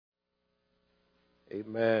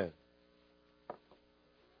Amen.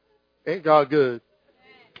 Ain't God good?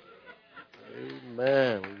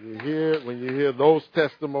 Amen. When you hear those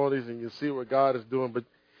testimonies and you see what God is doing, but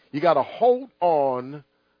you got to hold on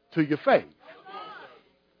to your faith.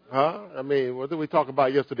 Huh? I mean, what did we talk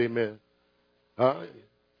about yesterday, man? Huh?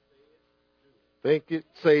 Think it,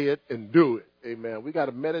 say it, and do it. Amen. We got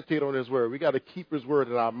to meditate on His word. We got to keep His word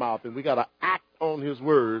in our mouth, and we got to act on His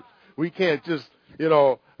word. We can't just,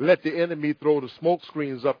 let the enemy throw the smoke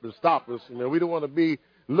screens up and stop us. We don't want to be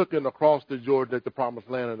looking across the Jordan at the promised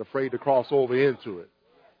land and afraid to cross over into it.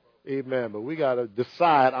 Amen. But we got to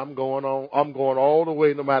decide I'm going all the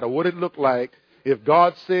way no matter what it looked like. If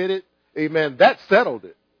God said it, amen, that settled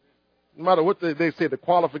it. No matter what they say the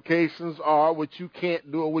qualifications are, what you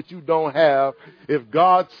can't do or what you don't have, if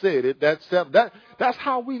God said it, that's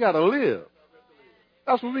how we got to live.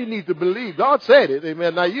 That's what we need to believe. God said it.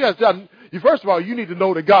 Amen. Now, first of all, you need to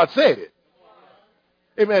know that God said it.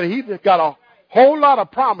 Amen. He's got a whole lot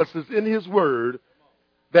of promises in His word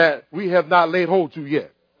that we have not laid hold to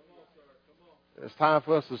yet. It's time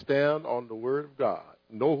for us to stand on the word of God,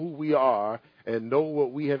 know who we are, and know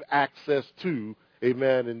what we have access to.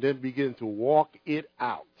 Amen. And then begin to walk it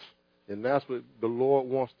out. And that's what the Lord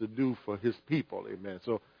wants to do for His people. Amen.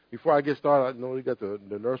 So before I get started, I know we got the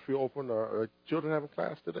nursery open. Are children having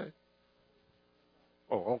class today?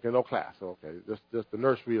 Oh, okay, no class. Okay, just the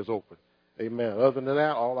nursery is open. Amen. Other than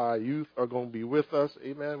that, all our youth are going to be with us.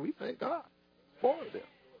 Amen. We thank God for them.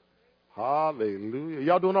 Hallelujah.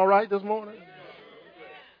 Y'all doing all right this morning?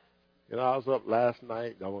 I was up last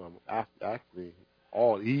night. Actually,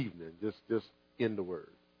 all evening, just in the Word.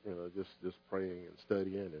 Just praying and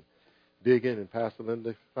studying and digging. And Pastor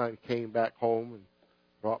Linda finally came back home and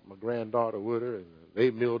brought my granddaughter with her, and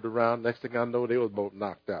they milled around. Next thing I know, they was both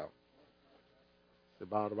knocked out.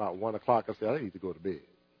 About 1 o'clock, I said, I need to go to bed.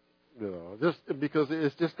 Just because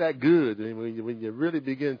it's just that good. And when you really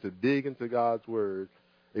begin to dig into God's Word,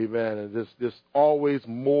 amen, and just always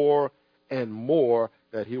more and more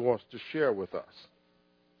that He wants to share with us.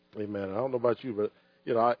 Amen. I don't know about you, but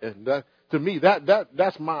and that to me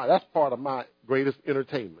that's part of my greatest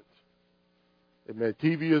entertainment. Amen.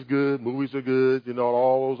 TV is good, movies are good,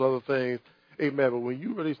 all those other things. Amen. But when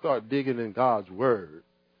you really start digging in God's word,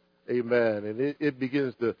 amen, and it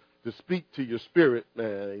begins to speak to your spirit,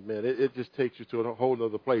 man, amen, it just takes you to a whole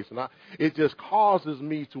other place. And it just causes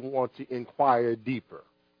me to want to inquire deeper.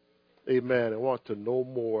 Amen. And want to know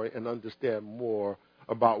more and understand more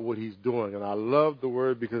about what He's doing. And I love the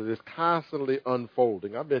word because it's constantly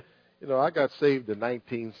unfolding. I got saved in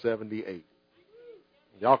 1978.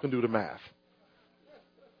 Y'all can do the math.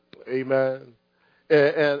 Amen.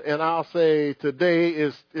 And I'll say today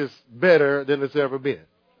is better than it's ever been.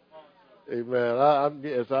 Amen.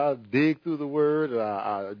 As I dig through the word,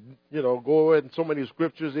 I go in so many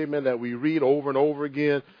scriptures, amen, that we read over and over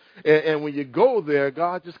again. And when you go there,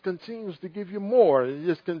 God just continues to give you more. It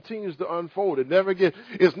just continues to unfold.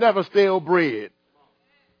 It's never stale bread.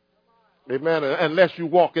 Amen. Unless you're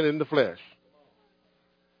walking in the flesh.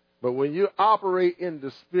 But when you operate in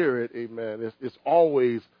the Spirit, amen, it's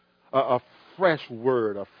always a fresh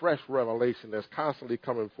word, a fresh revelation that's constantly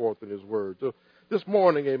coming forth in His word. So this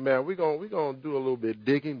morning, amen, we're gonna do a little bit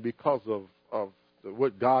digging because of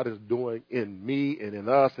what God is doing in me and in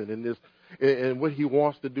us and in this and what He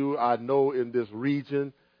wants to do, I know, in this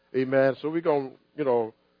region. Amen. So we're going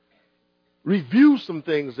to, review some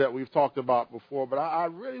things that we've talked about before, but I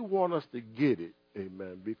really want us to get it,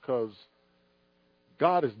 amen, because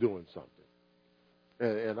God is doing something.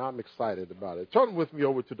 And I'm excited about it. Turn with me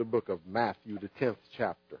over to the book of Matthew, the 10th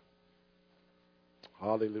chapter.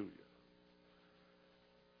 Hallelujah.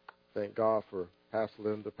 Thank God for Pastor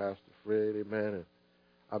Linda, Pastor Fred, amen. And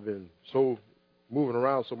I've been moving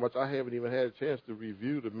around so much, I haven't even had a chance to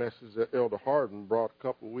review the message that Elder Harden brought a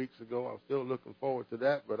couple of weeks ago. I'm still looking forward to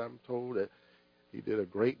that, but I'm told that he did a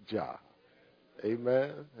great job.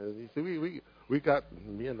 Amen. And you see, we got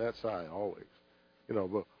me on that side always,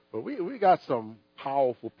 but we got some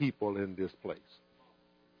powerful people in this place.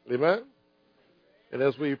 Amen. And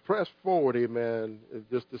as we press forward, amen,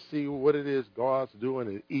 just to see what it is God's doing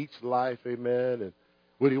in each life, amen, and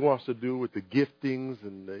what He wants to do with the giftings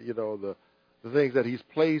and the things that He's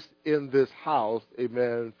placed in this house,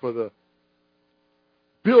 amen, for the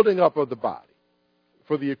building up of the body,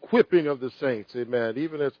 for the equipping of the saints, amen.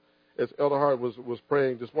 Even as Elder Hart was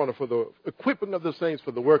praying this morning, for the equipping of the saints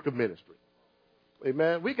for the work of ministry.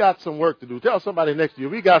 Amen. We got some work to do. Tell somebody next to you,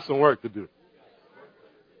 we got some work to do.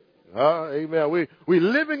 Amen. We're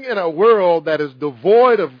living in a world that is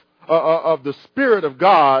devoid of the Spirit of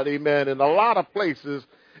God, amen, in a lot of places.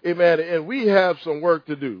 Amen. And we have some work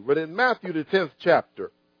to do. But in Matthew, the 10th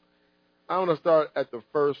chapter, I want to start at the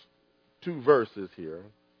first 2 verses here.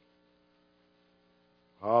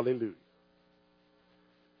 Hallelujah.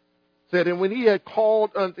 Said, and when he had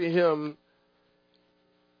called unto him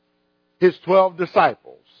his 12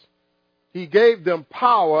 disciples, he gave them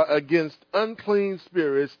power against unclean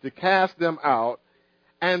spirits to cast them out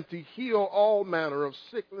and to heal all manner of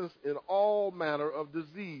sickness and all manner of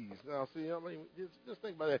disease. Now, see, I mean, just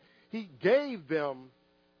think about that. He gave them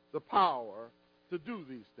the power to do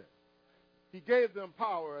these things. He gave them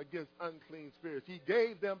power against unclean spirits. He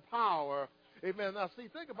gave them power. Amen. Now, see,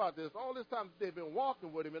 think about this. All this time they've been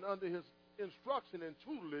walking with him and under his instruction and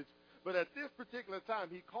tutelage, but at this particular time,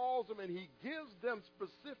 he calls them and he gives them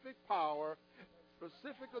specific power,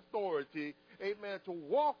 specific authority, amen, to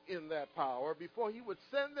walk in that power. Before he would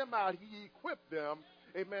send them out, he equipped them,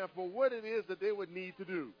 amen, for what it is that they would need to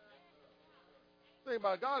do. Think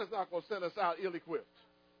about it, God is not going to send us out ill-equipped.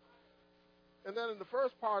 And then in the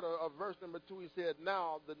first part of verse number 2, he said,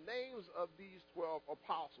 now the names of these 12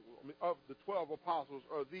 apostles, of the 12 apostles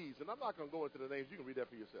are these. And I'm not going to go into the names. You can read that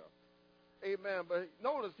for yourself. Amen. But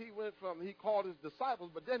notice he called his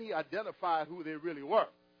disciples, but then he identified who they really were.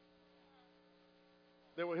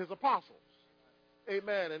 They were his apostles.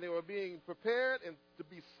 Amen. And they were being prepared and to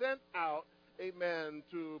be sent out, amen,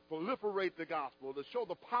 to proliferate the gospel, to show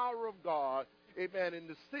the power of God, amen, in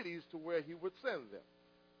the cities to where he would send them.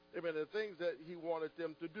 Amen. The things that he wanted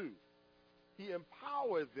them to do. He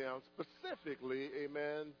empowered them specifically,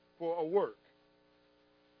 amen, for a work.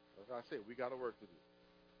 As I say, we got a work to do.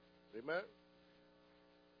 Amen.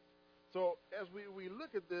 So as we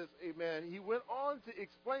look at this, amen, he went on to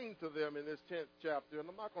explain to them in this 10th chapter, and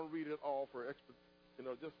I'm not going to read it all for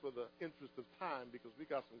just for the interest of time, because we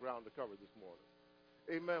got some ground to cover this morning.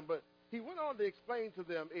 Amen. But he went on to explain to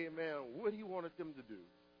them, amen, what he wanted them to do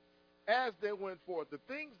as they went forth, the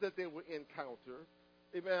things that they would encounter,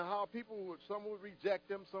 amen, how some would reject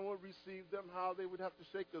them, some would receive them, how they would have to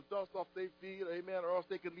shake the dust off their feet, amen, or else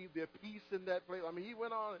they could leave their peace in that place. I mean, he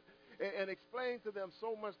went on and explained to them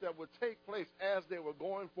so much that would take place as they were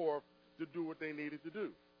going forth to do what they needed to do.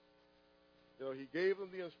 You know, he gave them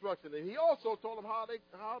the instruction, and he also told them how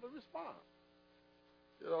to respond.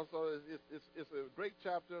 You know, so it's a great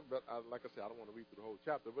chapter, but like I said, I don't want to read through the whole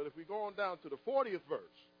chapter. But if we go on down to the 40th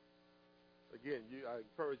verse, again, I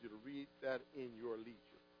encourage you to read that in your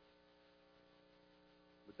leisure.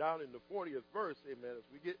 But down in the 40th verse, amen,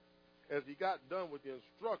 as he got done with the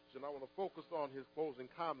instruction, I want to focus on his closing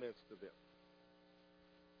comments to them.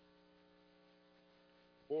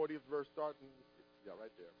 40th verse starting,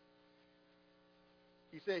 right there.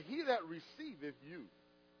 He said, he that receiveth you,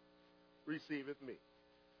 receiveth me.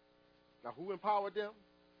 Now, who empowered them?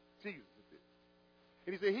 Jesus did.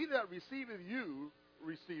 And he said, he that receiveth you,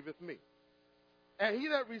 receiveth me. And he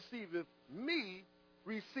that receiveth me,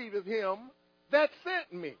 receiveth him that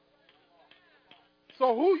sent me.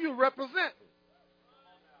 So who you representing?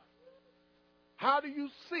 How do you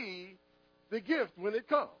see the gift when it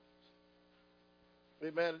comes?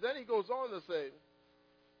 Amen. And then he goes on to say,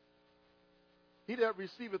 he that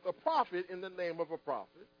receiveth a prophet in the name of a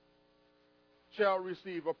prophet shall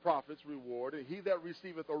receive a prophet's reward. And he that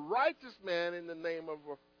receiveth a righteous man in the name of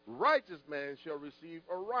a righteous man shall receive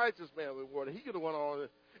a righteous man's reward. And he could have went on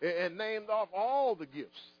and named off all the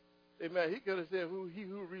gifts. Amen. He could have said he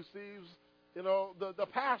who receives, the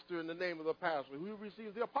pastor in the name of the pastor, who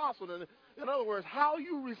receives the apostle. In other words, how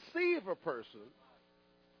you receive a person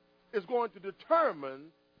is going to determine,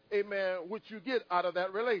 amen, what you get out of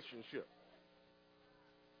that relationship.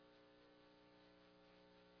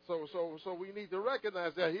 So we need to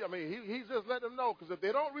recognize that. He's just letting them know, because if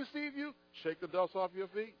they don't receive you, shake the dust off your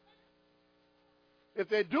feet. If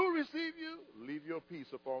they do receive you, leave your peace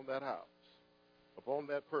upon that house, upon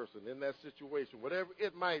that person, in that situation, whatever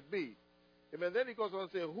it might be. Amen. Then he goes on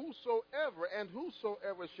and says,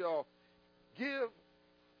 whosoever shall give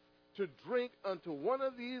to drink unto one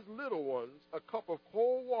of these little ones a cup of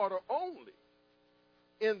cold water only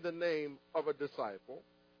in the name of a disciple,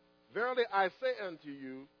 verily I say unto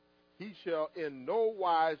you, he shall in no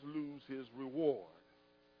wise lose his reward.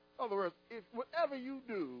 In other words, if whatever you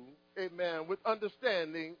do, amen, with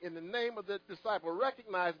understanding in the name of the disciple,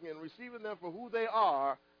 recognizing and receiving them for who they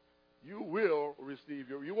are, you will receive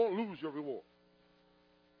you won't lose your reward.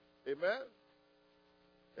 Amen?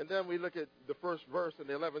 And then we look at the first verse in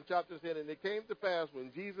the 11th chapter, saying, and it came to pass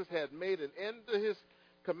when Jesus had made an end to his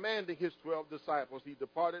commanding his 12 disciples, he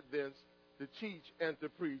departed thence to teach and to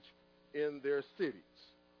preach in their cities.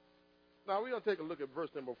 Now, we're going to take a look at verse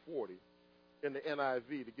number 40 in the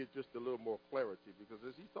NIV to get just a little more clarity, because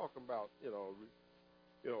as he's talking about,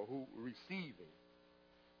 who receiving.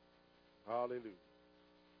 Hallelujah.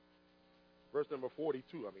 Verse number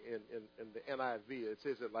 42, in the NIV, it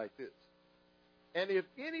says it like this. And if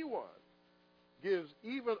anyone gives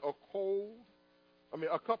even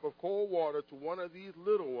a cup of cold water to one of these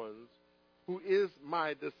little ones who is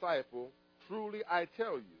my disciple, truly I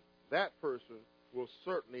tell you, that person will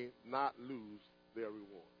certainly not lose their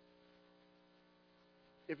reward.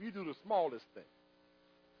 If you do the smallest thing,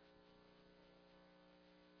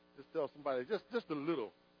 just tell somebody, just a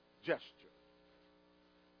little gesture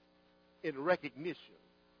in recognition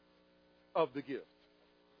of the gift,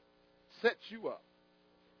 sets you up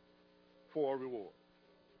for a reward.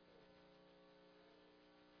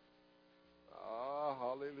 Ah,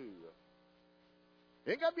 hallelujah.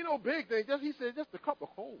 Ain't got to be no big thing. He said, just a cup of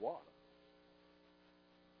cold water.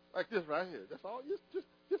 Like this right here. That's all. Just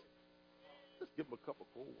give him a cup of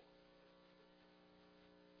cold water.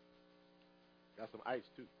 Got some ice,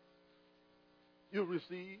 too. You'll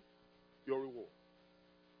receive your reward.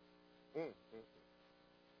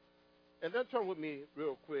 And then turn with me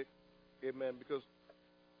real quick, amen, because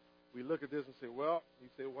we look at this and say, well, he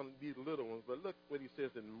said one of these little ones, but look what he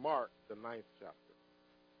says in Mark, the 9th chapter.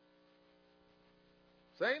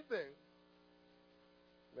 Same thing,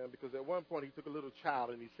 man, because at one point he took a little child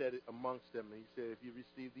and he said it amongst them, and he said, if you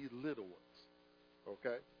receive these little ones,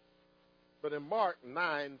 okay? But in Mark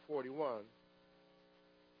 9:41,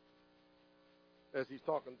 as he's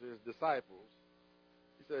talking to his disciples,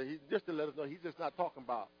 he said, just to let us know, he's just not talking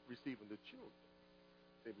about receiving the children.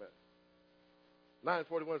 Amen.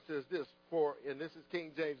 9:41 says this, and this is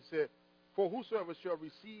King James, he said, for whosoever shall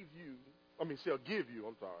give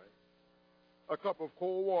you, a cup of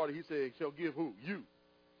cold water, he said, shall give who? You.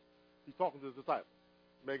 He's talking to his disciples.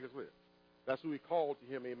 Make it clear. That's who he called to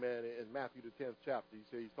him, amen, in Matthew the 10th chapter. He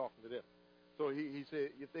said he's talking to them. So he said,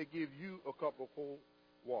 if they give you a cup of cold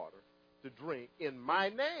water to drink in my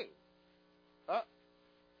name, that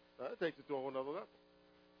takes it to a whole other level.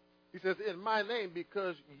 He says, in my name,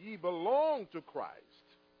 because ye belong to Christ.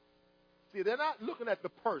 See, they're not looking at the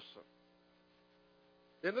person.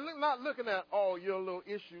 They're not looking at all your little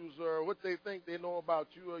issues or what they think they know about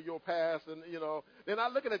you or your past. And, they're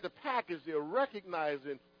not looking at the package. They're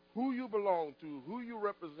recognizing who you belong to, who you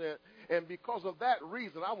represent. And because of that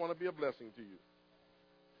reason, I want to be a blessing to you.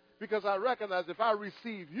 Because I recognize if I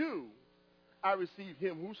receive you, I receive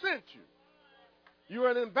him who sent you. You're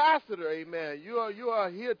an ambassador, amen. You are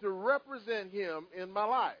here to represent him in my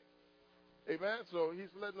life. Amen. So he's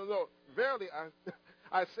letting us know, verily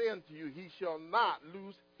I say unto you, he shall not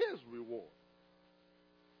lose his reward.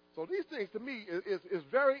 So these things to me is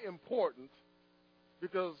very important,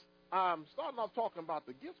 because I'm starting off talking about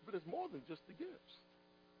the gifts, but it's more than just the gifts.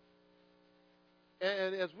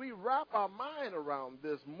 And as we wrap our mind around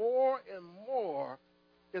this, more and more,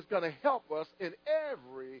 it's going to help us in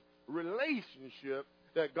every relationship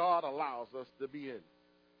that God allows us to be in.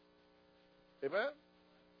 Amen?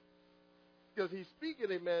 Because he's speaking,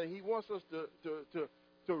 amen, he wants us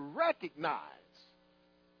to recognize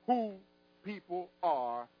who people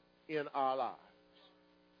are in our lives.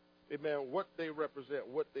 Amen, what they represent,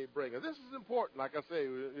 what they bring. And this is important, like I say,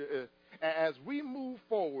 as we move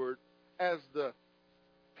forward as the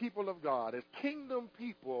people of God, as kingdom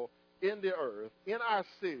people in the earth, in our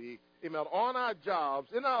city, amen, on our jobs,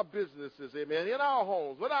 in our businesses, amen, in our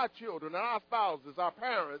homes, with our children and our spouses, our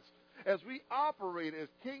parents, as we operate as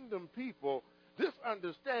kingdom people, this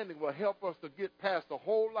understanding will help us to get past a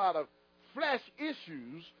whole lot of flesh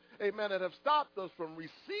issues, amen, that have stopped us from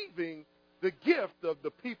receiving the gift of the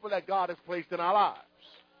people that God has placed in our lives.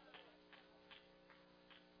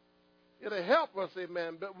 It'll help us,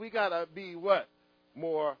 amen, but we got to be what?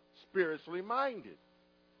 More spiritually minded.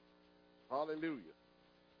 Hallelujah.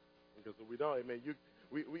 Because if we don't, amen,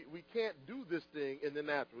 we can't do this thing in the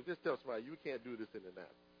natural. Just tell somebody, you can't do this in the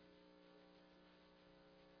natural.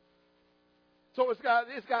 So it's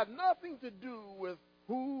got nothing to do with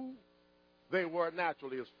who they were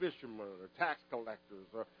naturally as fishermen or tax collectors.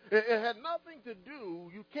 It had nothing to do,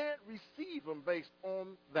 you can't receive them based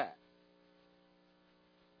on that.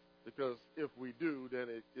 Because if we do, then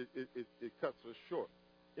it cuts us short.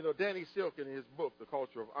 Danny Silk in his book, The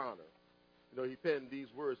Culture of Honor, he penned these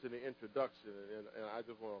words in the introduction, and I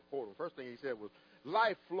just want to quote him. First thing he said was,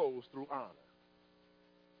 life flows through honor.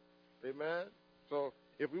 Amen? So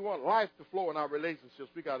if we want life to flow in our relationships,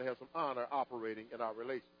 we got to have some honor operating in our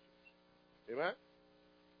relationships. Amen?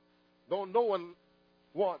 Don't no one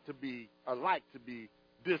want to be or like to be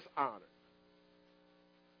dishonored.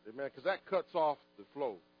 Amen? Because that cuts off the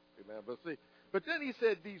flow. Amen? But then he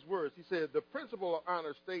said these words. He said, the principle of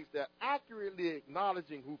honor states that accurately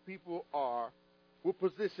acknowledging who people are will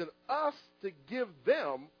position us to give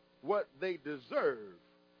them what they deserve.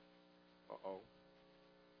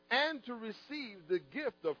 And to receive the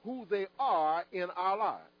gift of who they are in our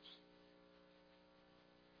lives.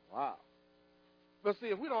 Wow. But see,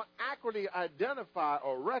 if we don't accurately identify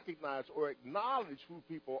or recognize or acknowledge who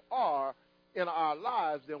people are in our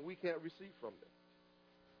lives, then we can't receive from them.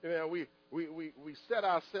 Amen. We set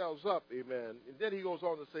ourselves up, amen. And then he goes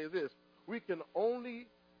on to say this: we can only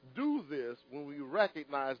do this when we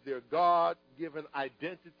recognize their God-given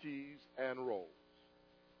identities and roles.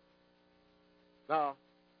 Now,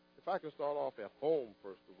 if I can start off at home,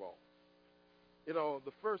 first of all. You know,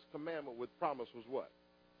 the first commandment with promise was what?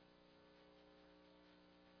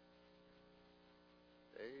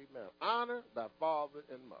 Amen. Honor thy father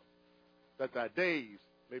and mother, that thy days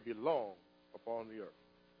may be long upon the earth.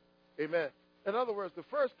 Amen. In other words, the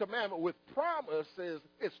first commandment with promise says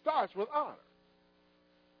it starts with honor.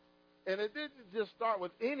 And it didn't just start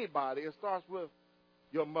with anybody. It starts with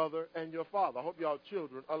your mother and your father. I hope y'all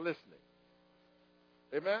children are listening.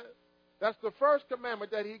 Amen. That's the first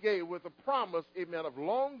commandment that he gave with a promise, amen, of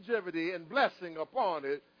longevity and blessing upon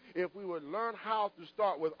it if we would learn how to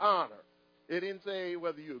start with honor. It didn't say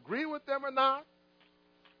whether you agree with them or not.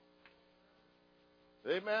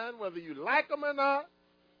 Amen. Whether you like them or not.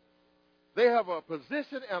 They have a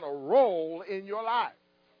position and a role in your life.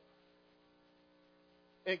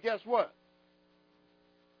 And guess what?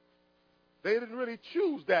 They didn't really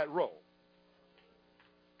choose that role.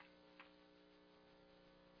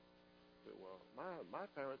 My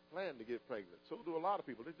parents planned to get pregnant. So do a lot of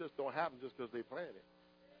people. It just don't happen just because they planned it.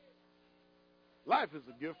 Life is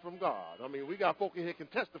a gift from God. I mean, we got folk in here can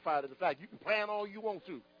testify to the fact you can plan all you want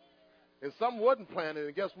to. And some wasn't planning,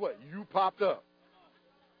 and guess what? You popped up.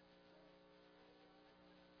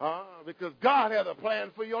 Because God had a plan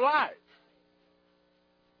for your life.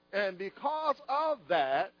 And because of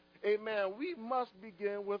that, amen, we must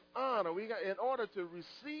begin with honor. In order to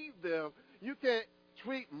receive them, you can't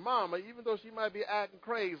treat mama, even though she might be acting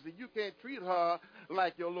crazy, you can't treat her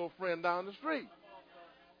like your little friend down the street.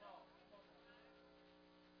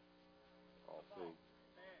 Oh,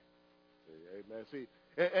 see, amen. See,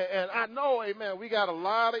 and I know, amen, we got a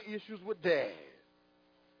lot of issues with dad.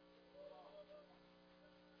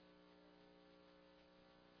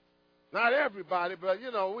 Not everybody, but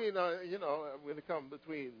you know, when it comes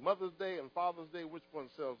between Mother's Day and Father's Day, which one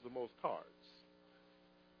sells the most cards?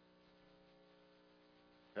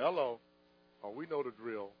 Hello. Oh, we know the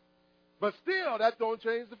drill. But still, that don't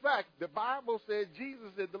change the fact. The Bible said, Jesus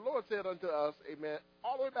said, the Lord said unto us, amen,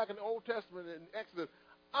 all the way back in the Old Testament in Exodus,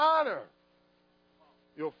 honor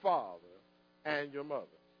your father and your mother.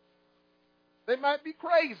 They might be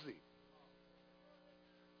crazy.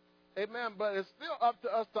 Amen. But it's still up to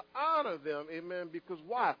us to honor them. Amen. Because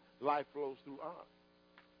why? Life flows through honor.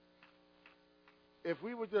 If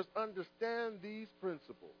we would just understand these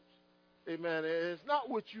principles, amen, it's not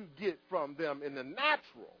what you get from them in the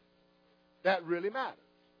natural that really matters.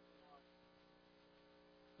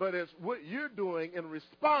 But it's what you're doing in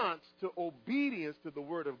response to obedience to the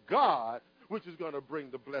word of God, which is going to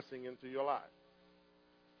bring the blessing into your life.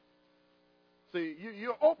 See,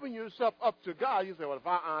 you open yourself up to God. You say, well, if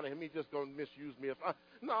I honor him, he's just going to misuse me.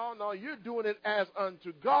 No, you're doing it as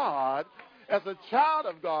unto God, as a child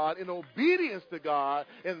of God, in obedience to God,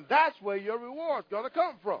 and that's where your reward's going to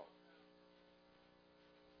come from.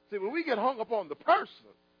 See, when we get hung up on the person,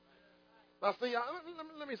 now see,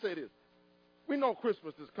 let me say this. We know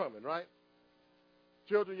Christmas is coming, right?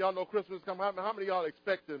 Children, y'all know Christmas is coming. How many of y'all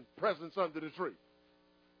expecting presents under the tree?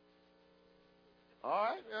 All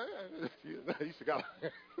right. You should got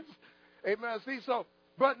amen. See, so,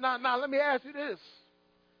 but now let me ask you this.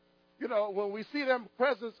 You know, when we see them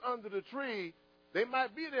presents under the tree, they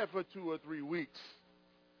might be there for 2 or 3 weeks.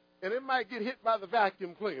 And it might get hit by the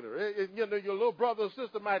vacuum cleaner. You know, your little brother or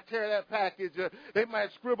sister might tear that package. They might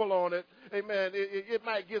scribble on it. Amen. It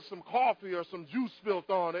might get some coffee or some juice spilt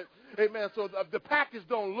on it. Amen. So the package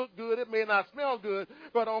don't look good. It may not smell good.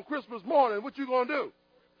 But on Christmas morning, what you going to do?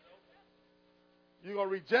 You going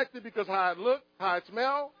to reject it because how it look, how it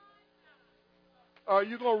smell? Or are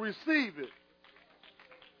you going to receive it?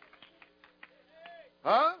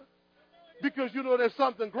 Huh? Because you know there's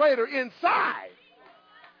something greater inside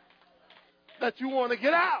that you want to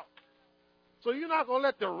get out. So you're not going to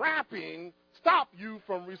let the wrapping stop you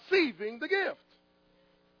from receiving the gift.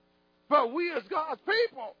 But we as God's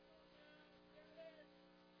people,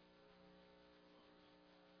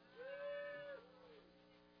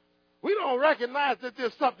 we don't recognize that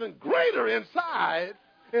there's something greater inside,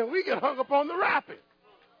 and we get hung up on the wrapping.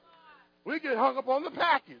 We get hung up on the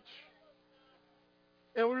package.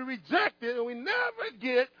 and we reject it, and we never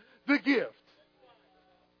get the gift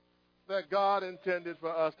that God intended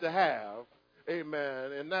for us to have.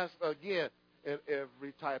 Amen. And that's, again, in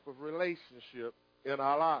every type of relationship in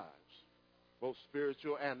our lives, both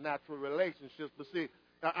spiritual and natural relationships. But see,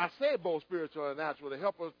 now I say both spiritual and natural to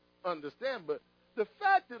help us understand, but the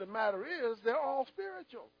fact of the matter is they're all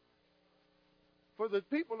spiritual. For the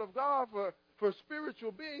people of God, for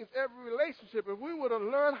spiritual beings, every relationship, if we were to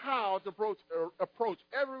learn how to approach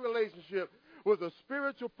every relationship with a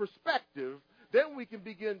spiritual perspective, then we can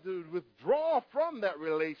begin to withdraw from that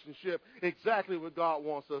relationship exactly what God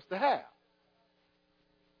wants us to have.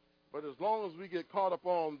 But as long as we get caught up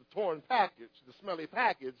on the torn package, the smelly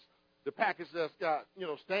package, the package that's got,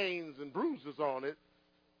 stains and bruises on it,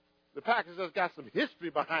 the package that's got some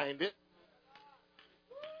history behind it,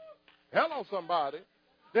 hello, somebody,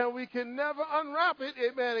 then we can never unwrap it,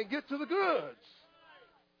 amen, and get to the goods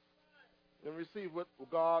and receive what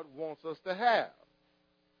God wants us to have.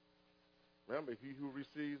 Remember, he who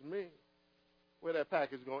receives me, where that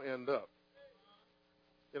package is going to end up.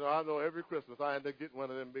 I know every Christmas I end up getting one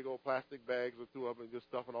of them big old plastic bags or two of them and just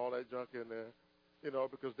stuffing all that junk in there,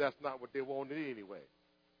 because that's not what they wanted anyway.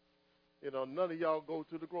 None of y'all go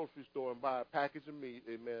to the grocery store and buy a package of meat,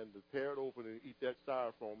 amen, to tear it open and eat that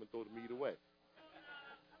styrofoam and throw the meat away.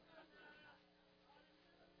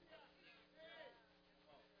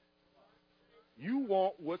 You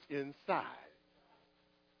want what's inside.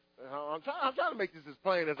 I'm trying to make this as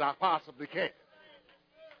plain as I possibly can.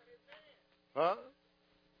 Huh?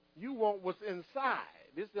 You want what's inside.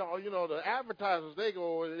 This, the advertisers, they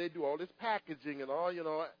go and they do all this packaging and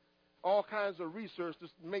all kinds of research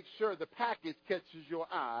to make sure the package catches your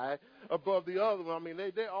eye above the other one. I mean,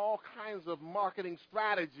 they're all kinds of marketing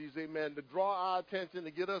strategies, amen, to draw our attention,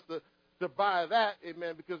 to get us to buy that,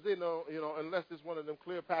 amen, because they know, unless it's one of them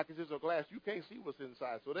clear packages or glass, you can't see what's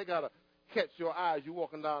inside. So they got to catch your eye as you're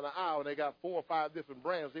walking down the aisle, and they got 4 or 5 different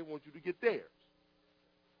brands. They want you to get theirs.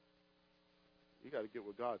 You got to get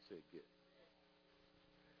what God said get.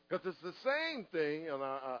 Because it's the same thing, and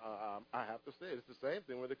I have to say it, it's the same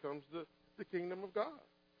thing when it comes to the kingdom of God.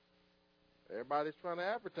 Everybody's trying to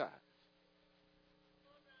advertise.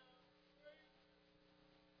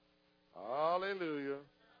 Hallelujah.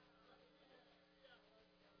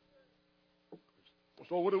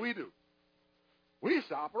 So what do? We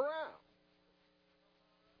shop around.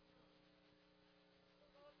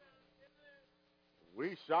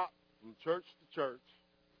 We shop from church to church,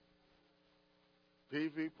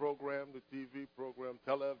 TV program to TV program,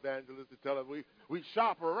 televangelist to televangelist. We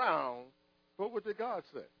shop around, but what did God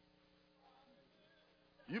say?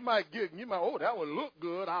 You might, oh, that one look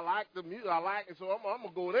good. I like the music. I like it, so I'm going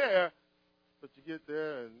to go there. But you get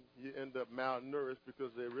there and you end up malnourished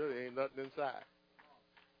because there really ain't nothing inside.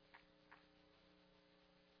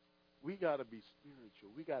 We got to be spiritual.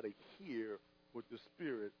 We got to hear what the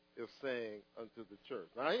Spirit is saying unto the church.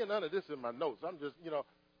 Now, I ain't none of this in my notes. I'm just,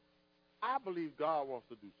 I believe God wants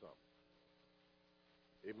to do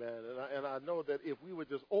something. Amen. And I know that if we would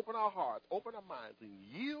just open our hearts, open our minds, and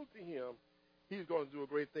yield to Him, He's going to do a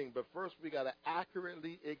great thing. But first, we got to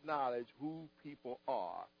accurately acknowledge who people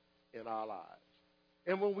are in our lives.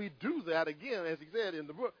 And when we do that, again, as he said in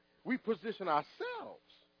the book, we position ourselves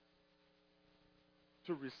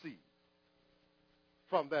to receive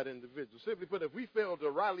from that individual. Simply put, if we fail to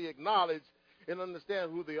rightly acknowledge and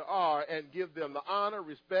understand who they are and give them the honor,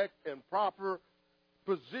 respect, and proper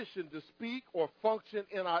position to speak or function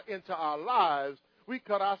into our lives, we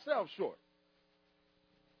cut ourselves short.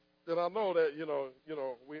 And I know that,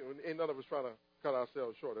 we ain't none of us trying to cut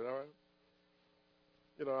ourselves short, all right?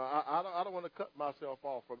 I don't want to cut myself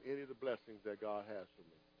off from any of the blessings that God has for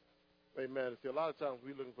me. Amen. See, a lot of times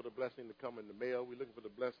we're looking for the blessing to come in the mail. We're looking for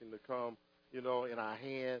the blessing to come, in our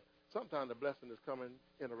hand. Sometimes the blessing is coming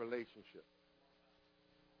in a relationship.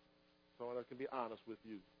 Someone that can be honest with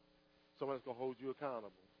you. Someone that's going to hold you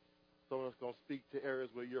accountable. Someone that's going to speak to areas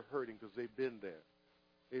where you're hurting because they've been there.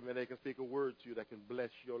 Amen. They can speak a word to you that can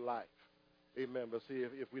bless your life. Amen. But see,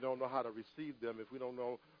 if we don't know how to receive them, if we don't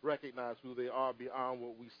recognize who they are beyond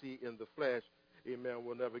what we see in the flesh, amen,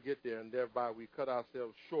 we'll never get there. And thereby we cut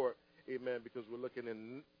ourselves short, amen, because we're looking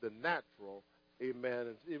in the natural, amen.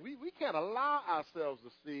 And we can't allow ourselves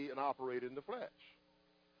to see and operate in the flesh.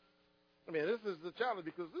 I mean, this is the challenge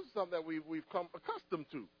because this is something that we've come accustomed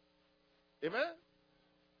to. Amen?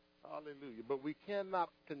 Hallelujah. But we cannot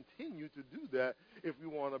continue to do that if we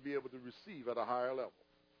want to be able to receive at a higher level.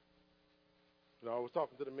 I was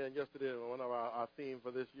talking to the men yesterday, and one of our theme for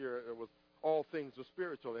this year was all things are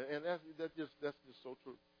spiritual, and that's just so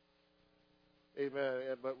true.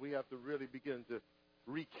 Amen. But we have to really begin to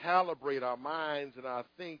recalibrate our minds and our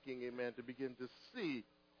thinking, amen, to begin to see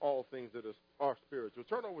all things that are spiritual.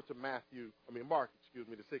 Turn over to Mark,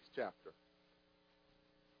 the 6th chapter.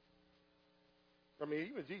 I mean,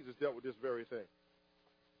 even Jesus dealt with this very thing.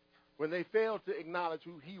 When they failed to acknowledge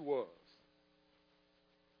who he was,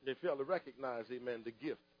 they failed to recognize, amen, the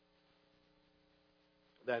gift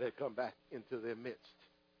that had come back into their midst.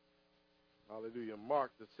 Hallelujah.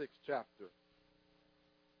 Mark, the 6th chapter,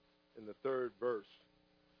 in the 3rd verse.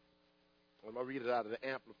 I'm going to read it out of the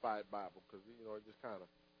Amplified Bible because, it just kind of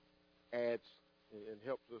adds and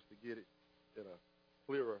helps us to get it in a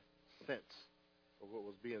clearer sense of what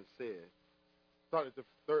was being said. Starting at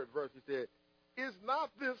the 3rd verse, he said, "Is not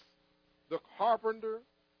this the carpenter,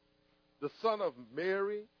 the son of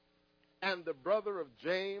Mary, and the brother of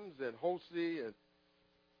James and Jose and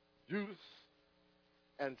Judas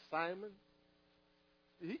and Simon?"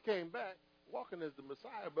 He came back walking as the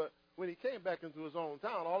Messiah, but when he came back into his own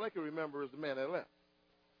town, all they could remember is the man that left.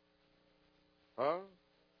 Huh?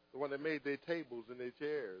 The one that made their tables and their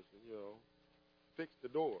chairs and, fixed the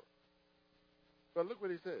door. But look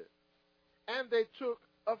what he said. "And they took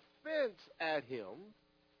offense at him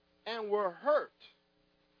and were hurt."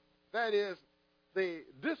 That is, they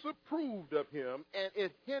disapproved of him, and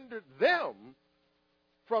it hindered them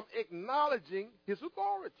from acknowledging his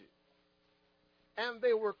authority. And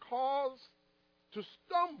they were caused to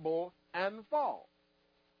stumble and fall.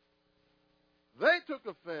 They took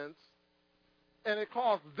offense, and it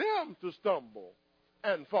caused them to stumble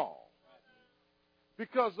and fall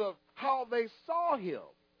because of how they saw him.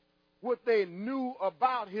 What they knew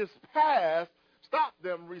about his past stopped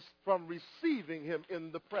them from receiving him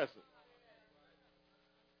in the present.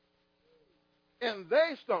 And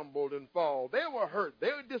they stumbled and fall. They were hurt. They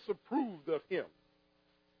were disapproved of him.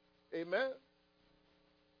 Amen?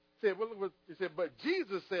 He said, "But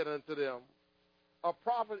Jesus said unto them, a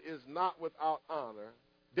prophet is not without honor,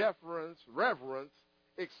 deference, reverence,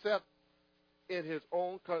 except in his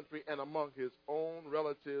own country and among his own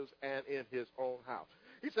relatives and in his own house."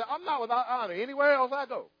 He said, "I'm not without honor anywhere else I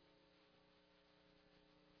go,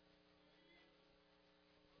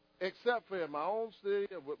 except for in my own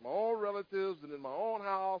city and with my own relatives and in my own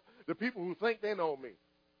house, the people who think they know me,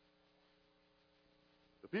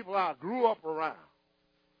 the people I grew up around.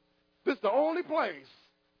 This is the only place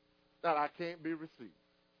that I can't be received."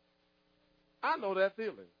 I know that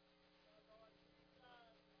feeling.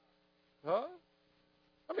 Huh?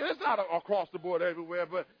 I mean, it's not across the board everywhere,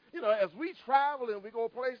 but, as we travel and we go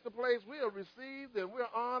place to place, we are received and we're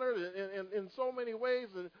honored in so many ways.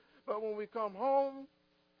 But when we come home,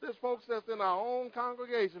 there's folks that's in our own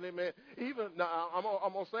congregation, amen. Even, now, I'm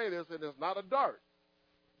going to say this, and it's not a dart,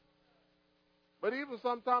 but even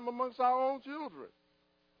sometime amongst our own children,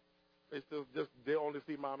 they only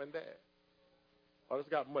see mom and dad. Oh, it's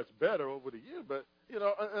got much better over the years, but,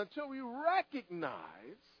 until we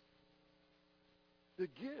recognize the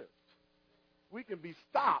gift, we can be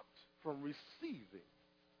stopped from receiving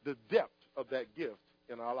the depth of that gift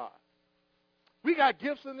in our lives. We got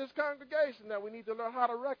gifts in this congregation that we need to learn how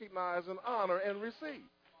to recognize and honor and receive.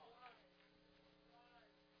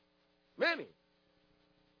 Many.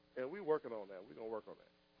 And we're working on that. We're going to work on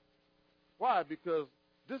that. Why? Because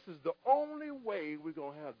this is the only way we're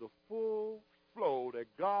going to have the full flow that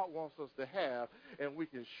God wants us to have, and we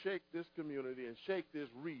can shake this community and shake this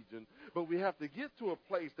region. But we have to get to a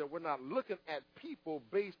place that we're not looking at people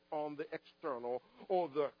based on the external or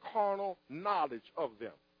the carnal knowledge of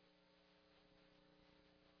them.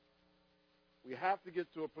 We have to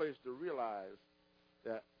get to a place to realize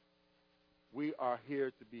that we are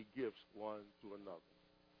here to be gifts one to another.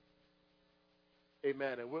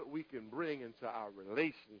 Amen. And what we can bring into our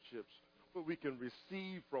relationships, what we can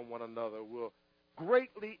receive from one another will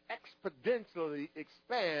greatly exponentially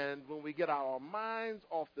expand when we get our minds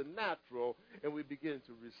off the natural and we begin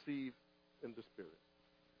to receive in the spirit.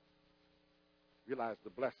 Realize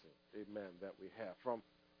the blessing, amen, that we have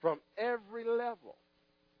from every level.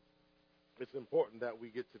 It's important that we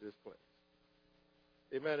get to this place.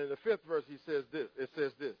 Amen. In the 5th verse, it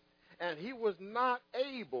says this, "And he was not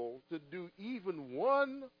able to do even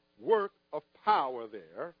one work of power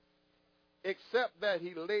there, except that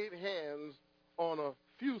he laid hands on a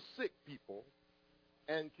few sick people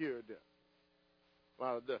and cured them."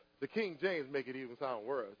 Well, the King James make it even sound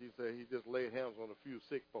worse. He said he just laid hands on a few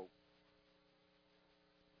sick folks.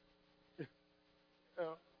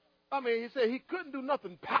 I mean, he said he couldn't do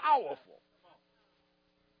nothing powerful.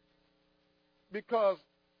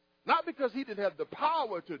 Not because he didn't have the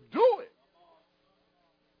power to do it.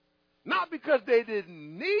 Not because they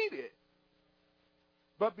didn't need it,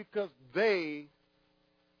 but because they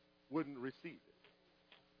wouldn't receive it.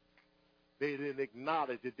 They didn't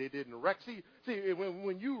acknowledge it. They didn't see,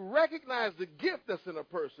 when you recognize the gift that's in a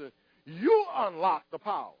person, you unlock the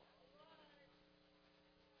power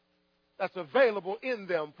that's available in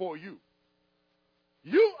them for you.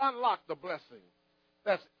 You unlock the blessing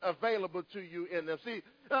that's available to you in them. See,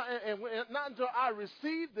 and not until I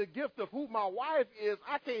receive the gift of who my wife is,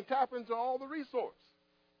 I can't tap into all the resource.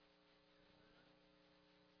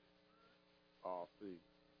 Oh, see.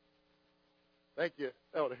 Thank you,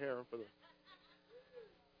 Elder Heron, for the.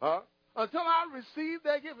 Until I receive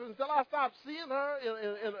that gift, until I stop seeing her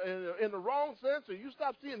in the wrong sense, or you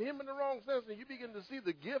stop seeing him in the wrong sense, and you begin to see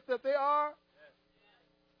the gift that they are.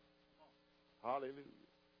 Hallelujah.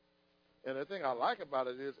 And the thing I like about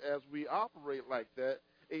it is, as we operate like that,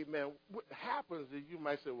 amen, what happens is you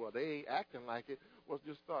might say, well, they ain't acting like it. Well,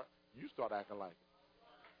 you start acting like it.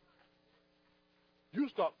 You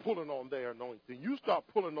start pulling on their anointing. You start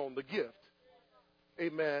pulling on the gift.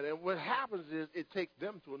 Amen. And what happens is it takes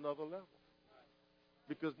them to another level.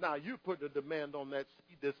 Because now you put a demand on that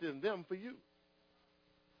seed that's in them for you.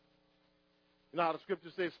 You know how the scripture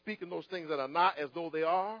says, speaking those things that are not as though they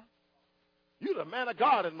are? You're the man of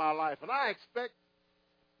God in my life, and I expect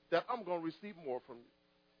that I'm going to receive more from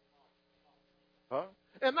you.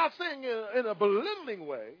 And not saying in a belittling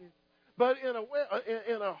way, but in a way,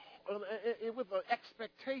 with an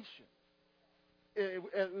expectation, and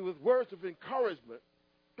with words of encouragement.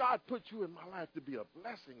 God put you in my life to be a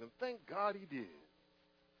blessing, and thank God He did.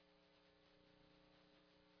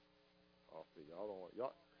 Oh, see, y'all don't want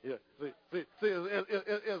y'all. Yeah, see,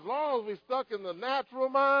 as long as we stuck in the natural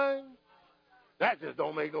mind, that just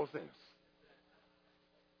don't make no sense.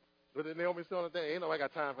 But then Naomi still on the thing, ain't nobody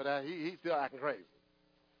got time for that. He's still acting crazy.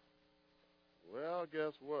 Well,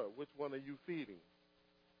 guess what? Which one are you feeding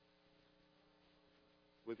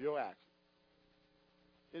with your action?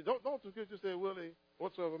 Don't the scripture say, Willie,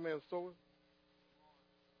 whatsoever man soweth,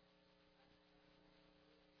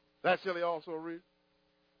 that shall he also reap?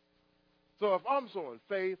 So if I'm sowing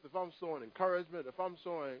faith, if I'm sowing encouragement, if I'm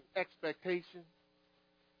sowing expectation,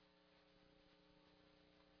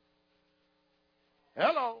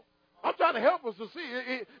 hello, I'm trying to help us to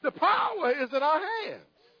see the power is in our hands.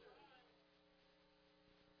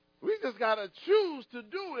 We just got to choose to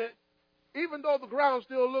do it, even though the ground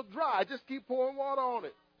still look dry. Just keep pouring water on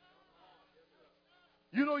it.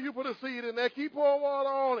 You know you put a seed in there, keep pouring water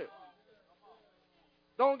on it.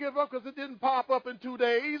 Don't give up because it didn't pop up in 2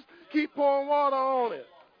 days. Keep pouring water on it.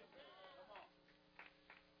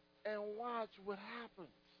 And watch what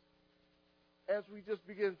happens as we just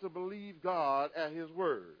begin to believe God at His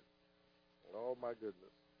word. Oh, my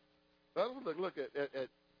goodness. Now, let's look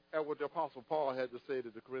at what the Apostle Paul had to say to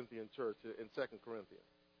the Corinthian church in 2 Corinthians.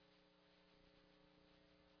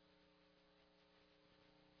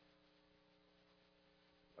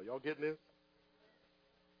 Are y'all getting this?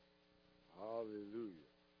 Hallelujah.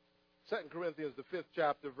 2 Corinthians, the 5th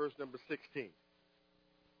chapter, verse number 16.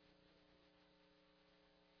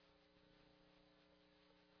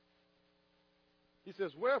 He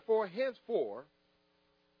says, wherefore, henceforth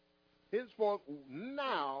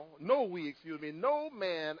now, no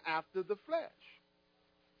man after the flesh.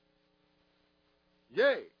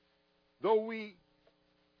 Yea, though we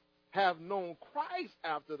have known Christ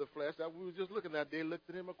after the flesh, that we were just looking at, they looked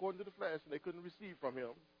at him according to the flesh, and they couldn't receive from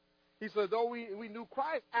him. He said, though we knew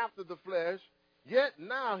Christ after the flesh, yet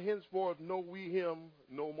now henceforth know we him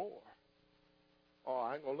no more. Oh,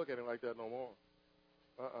 I ain't going to look at him like that no more.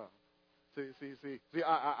 See,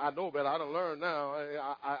 I know better. I done learned now.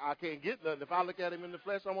 I can't get nothing. If I look at him in the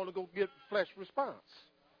flesh, I'm only going to get flesh response.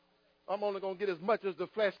 I'm only going to get as much as the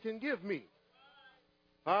flesh can give me.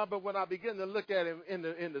 But when I begin to look at him in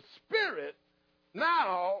the spirit,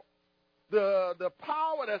 now the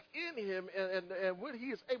power that's in him and what he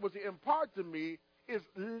is able to impart to me is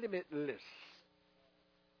limitless.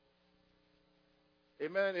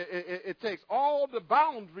 Amen. It takes all the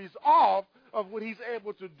boundaries off of what he's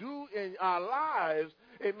able to do in our lives,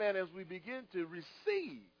 amen, as we begin to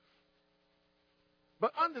receive.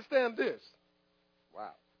 But understand this.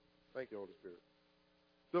 Wow. Thank you, Holy Spirit.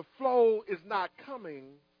 The flow is not coming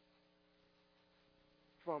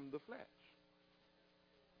from the flesh.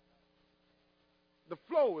 The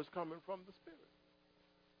flow is coming from the Spirit.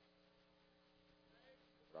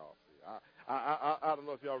 Oh, see, I don't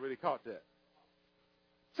know if y'all really caught that.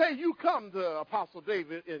 Say you come to Apostle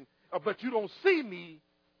David, but you don't see me.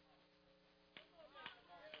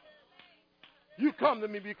 You come to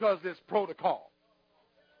me because there's protocol.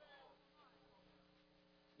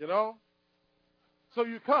 You know? So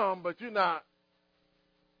you come, but you're not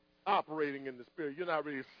operating in the Spirit. You're not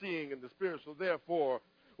really seeing in the Spirit. So therefore,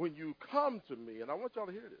 when you come to me, and I want y'all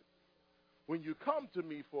to hear this, when you come to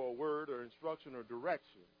me for a word or instruction or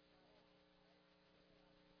direction,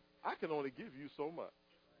 I can only give you so much.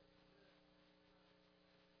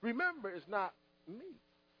 Remember, it's not me.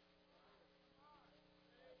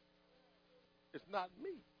 It's not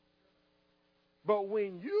me. But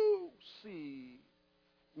when you see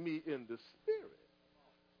me in the Spirit,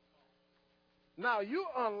 now you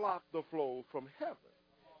unlock the flow from heaven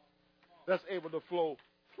that's able to flow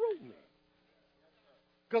through me.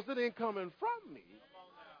 Because it ain't coming from me.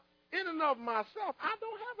 In and of myself, I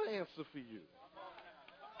don't have an answer for you.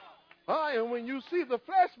 And when you see the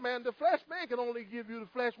flesh man can only give you the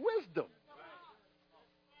flesh wisdom.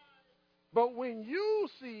 But when you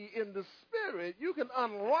see in the Spirit, you can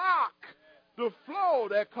unlock the flow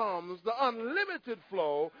that comes, the unlimited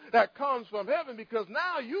flow that comes from heaven, because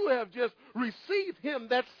now you have just received him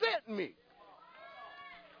that sent me.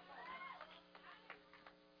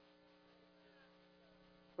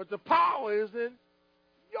 But the power is in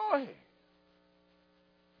your hand.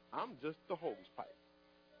 I'm just the hose pipe.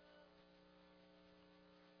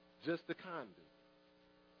 Just the conduit.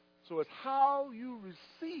 So it's how you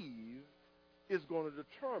receive is going to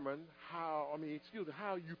determine how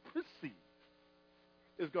you perceive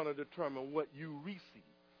is going to determine what you receive.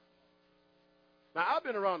 Now, I've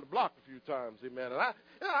been around the block a few times, amen, and I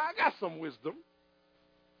got some wisdom,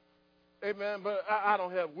 amen, but I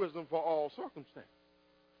don't have wisdom for all circumstances.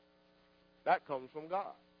 That comes from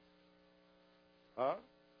God.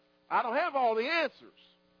 I don't have all the answers.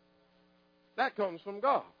 That comes from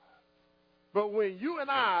God. But when you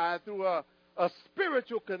and I, through a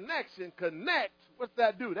spiritual connection, connect, what's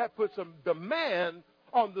that do? That puts a demand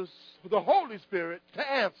on the Holy Spirit to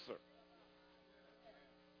answer.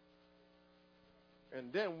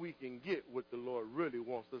 And then we can get what the Lord really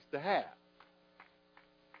wants us to have.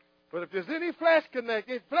 But if there's any flesh in there,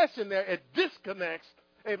 it disconnects,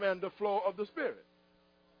 amen, the flow of the Spirit.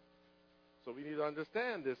 So we need to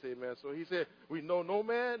understand this, amen. So he said, we know no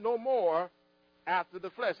man, no more after the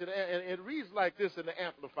flesh. And it reads like this in the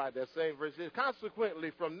Amplified, that same verse.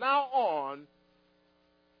 Consequently, from now on,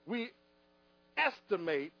 we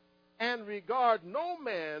estimate and regard no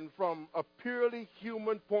man from a purely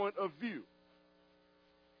human point of view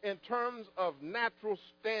in terms of natural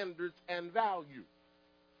standards and value.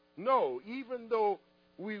 No, even though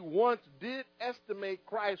we once did estimate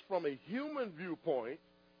Christ from a human viewpoint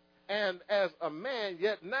and as a man,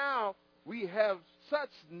 yet now we have such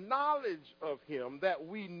knowledge of him that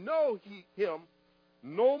we know him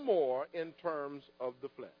no more in terms of the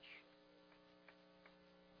flesh.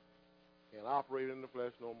 Can't operate in the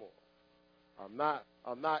flesh no more. I'm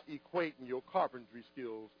not equating your carpentry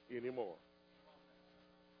skills anymore.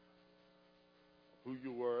 Who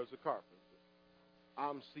you were as a carpenter.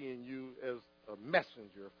 I'm seeing you as a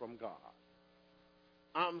messenger from God.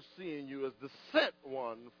 I'm seeing you as the sent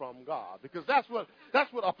one from God. Because that's what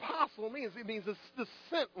apostle means. It means it's the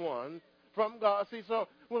sent one from God. See, so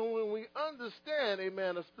when we understand,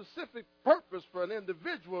 amen, a specific purpose for an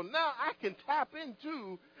individual, now I can tap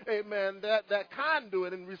into, amen, that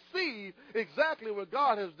conduit and receive exactly what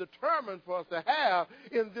God has determined for us to have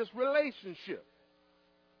in this relationship.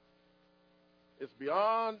 It's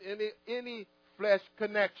beyond any flesh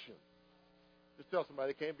connection. Just tell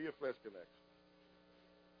somebody it can't be a flesh connection.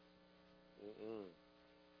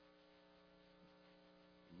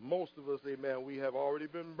 Most of us, amen, we have already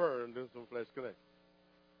been burned in some flesh connection.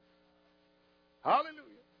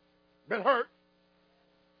 Hallelujah. Been hurt.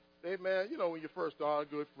 Amen. You know, when you first start,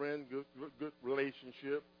 good friend, good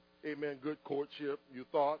relationship. Amen. Good courtship, you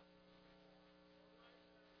thought.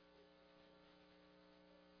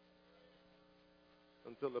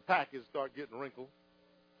 Until the package start getting wrinkled,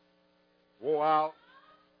 wore out,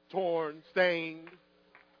 torn, stained.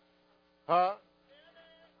 Huh?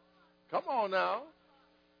 Come on now.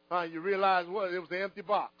 You realize what? It was an empty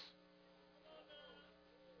box.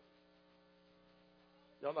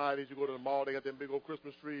 Y'all know how it is. You go to the mall, they got them big old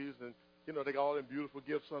Christmas trees, and, you know, they got all them beautiful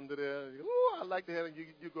gifts under there. And you go, ooh, I like to have it.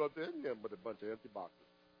 You go up there, and yeah, but a bunch of empty boxes.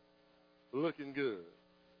 Looking good.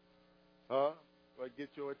 Huh? But get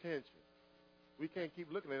your attention. We can't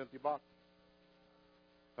keep looking at empty boxes.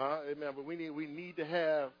 Amen. But we need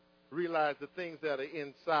to realize the things that are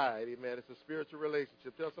inside. Amen. It's a spiritual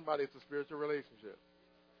relationship. Tell somebody it's a spiritual relationship.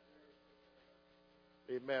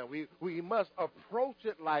 Amen. We must approach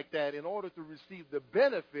it like that in order to receive the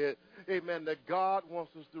benefit, amen, that God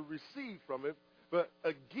wants us to receive from it. But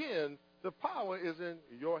again, the power is in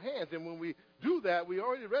your hands. And when we do that, we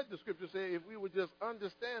already read the scripture say if we would just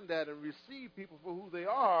understand that and receive people for who they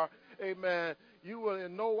are, amen, you will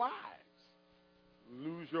in no wise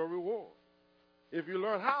lose your reward. If you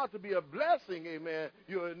learn how to be a blessing, amen,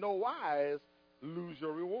 you'll in no wise lose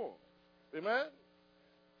your reward. Amen?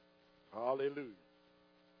 Hallelujah.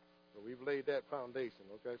 So we've laid that foundation,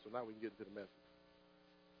 okay? So now we can get into the message.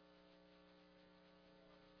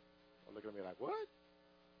 Don't look at me like, what?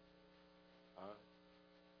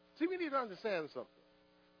 See, we need to understand something.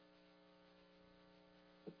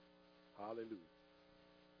 Hallelujah.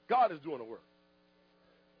 God is doing the work.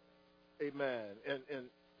 Amen. And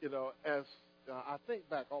you know, as I think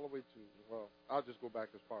back all the way to, well, I'll just go back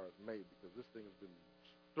as far as May, because this thing has been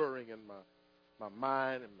stirring in my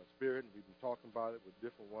mind and my spirit, and we've been talking about it with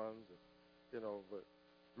different ones, and, you know, but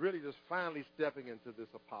really just finally stepping into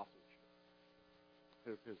this apostleship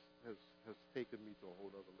has taken me to a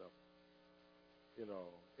whole other level, you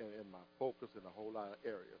know, in my focus in a whole lot of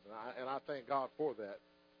areas. And I thank God for that,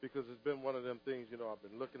 because it's been one of them things, you know, I've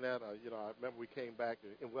been looking at. You know, I remember we came back,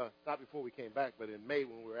 and well, not before we came back, but in May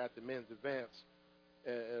when we were at the men's advance,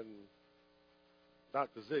 and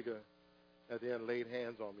Dr. Ziegler at the end laid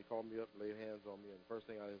hands on me, called me up, laid hands on me, and the first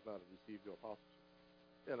thing I did is not to receive your apostleship.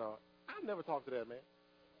 You know, I've never talked to that man.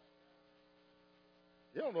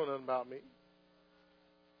 You don't know nothing about me.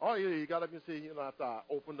 Oh, yeah, he got up and said, you know, after I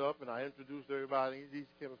opened up and I introduced everybody, he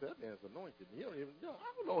came and said, that man's anointed. You don't even, you know, I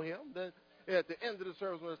don't know him. Then at the end of the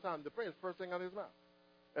service, when it's time to pray, it's the first thing out of his mouth.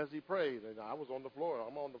 As he prayed, and I was on the floor.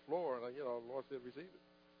 I'm on the floor, and, you know, the Lord said, receive it.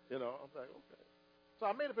 You know, I'm like, okay. So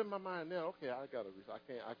I made up in my mind now, okay, I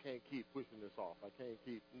can't keep pushing this off. I can't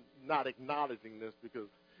keep not acknowledging this, because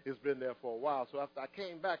it's been there for a while. So after I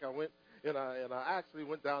came back, I went, and I actually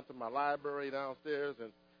went down to my library downstairs, and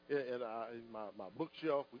my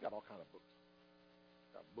bookshelf. We got all kind of books.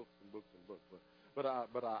 Got books and books and books. But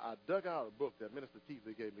I dug out a book that Minister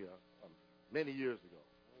Teasley gave me many years ago.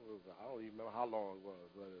 I don't even remember how long it was.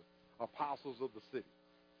 But Apostles of the City.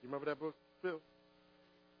 You remember that book, Phil?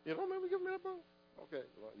 You don't remember giving me that book? Okay,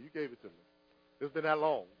 well, you gave it to me. It's been that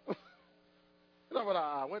long. You know, but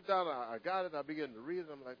I went down, I got it, I began to read it.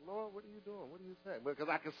 I'm like, Lord, what are you doing? What are you saying? Because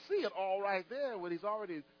I could see it all right there, what he's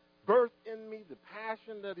already birthed in me, the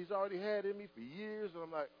passion that he's already had in me for years. And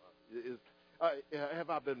I'm like, have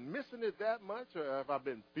I been missing it that much, or have I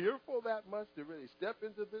been fearful that much to really step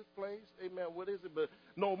into this place? Amen. What is it? But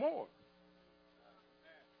no more.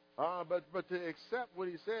 But to accept what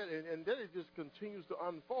he said, and then it just continues to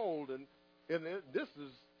unfold, and this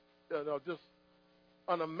is just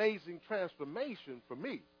an amazing transformation for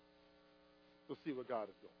me to see what God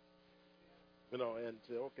is doing. You know, and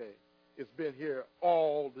say, okay, it's been here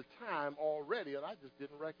all the time already, and I just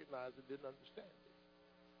didn't recognize it, didn't understand it.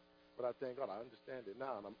 But I thank God I understand it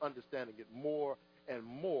now, and I'm understanding it more and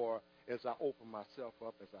more as I open myself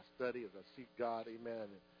up, as I study, as I seek God,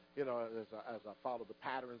 amen. And, you know, as I follow the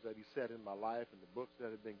patterns that he set in my life and the books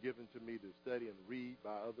that have been given to me to study and read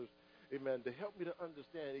by others, amen, to help me to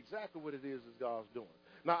understand exactly what it is that God's doing.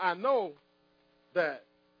 Now, I know that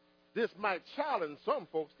this might challenge some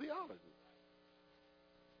folks' theology.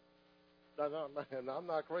 I'm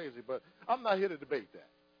not crazy, but I'm not here to debate that.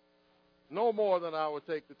 No more than I would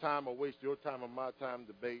take the time or waste your time or my time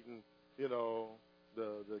debating, you know,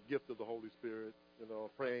 the gift of the Holy Spirit, you know,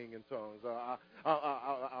 praying in tongues.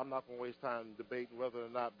 I'm not going to waste time debating whether or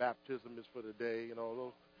not baptism is for the day.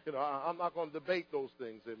 I'm not going to debate those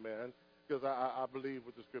things, amen, because I believe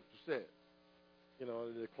what the Scripture says. You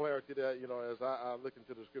know, the clarity that, you know, as I look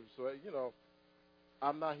into the Scripture. So, you know,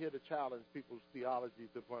 I'm not here to challenge people's theology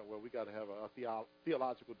to the point where we got to have a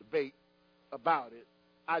theological debate about it.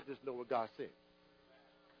 I just know what God said.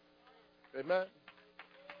 Amen.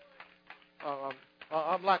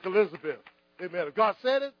 I'm like Elizabeth. Amen. If God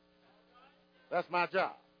said it, that's my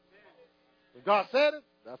job. If God said it,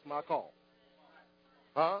 that's my call.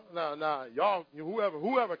 Now, y'all,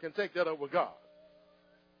 whoever can take that up with God.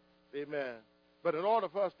 Amen. But in order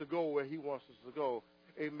for us to go where he wants us to go,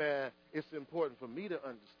 amen, it's important for me to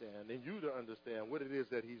understand and you to understand what it is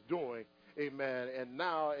that he's doing. Amen. And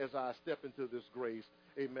now as I step into this grace,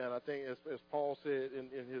 amen, I think as Paul said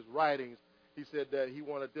in his writings, he said that he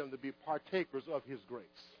wanted them to be partakers of his grace.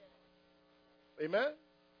 Amen?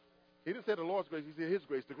 He didn't say the Lord's grace, he said his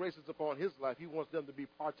grace. The grace is upon his life. He wants them to be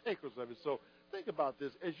partakers of it. So think about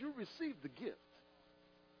this. As you receive the gift,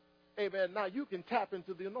 amen, now you can tap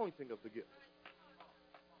into the anointing of the gift.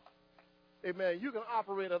 Amen. You can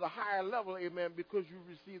operate at a higher level, amen, because you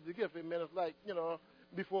received the gift. Amen. It's like, you know,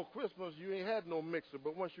 before Christmas, you ain't had no mixer,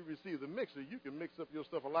 but once you receive the mixer, you can mix up your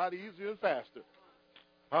stuff a lot easier and faster.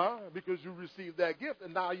 Because you received that gift,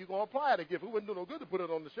 and now you're going to apply the gift. It wouldn't do no good to put it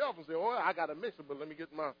on the shelf and say, oh, I got a mixer, but let me get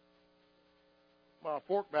my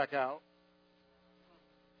fork back out.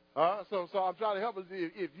 So I'm trying to help us.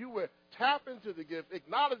 If you would tap into the gift,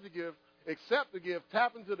 acknowledge the gift, accept the gift,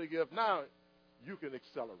 tap into the gift, now you can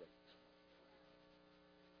accelerate.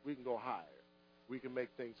 We can go higher. We can make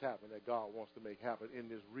things happen that God wants to make happen in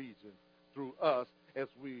this region through us as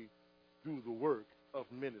we do the work of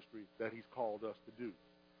ministry that he's called us to do.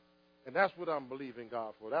 And that's what I'm believing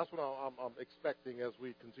God for. That's what I'm expecting as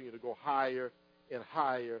we continue to go higher and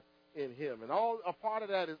higher in him. And a part of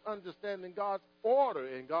that is understanding God's order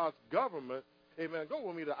and God's government. Amen. Go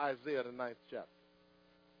with me to Isaiah, the 9th chapter.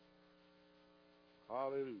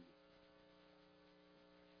 Hallelujah.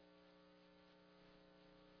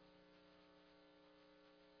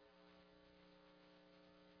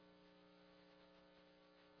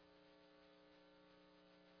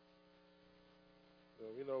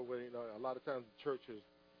 A lot of times the church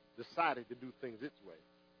has decided to do things its way.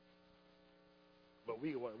 But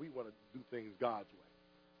we want to do things God's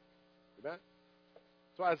way. Amen?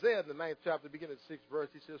 So Isaiah in the 9th chapter, beginning at the 6th verse,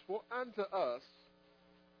 he says, "For unto us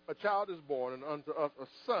a child is born, and unto us a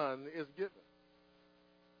son is given.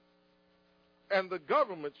 And the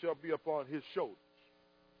government shall be upon his shoulders.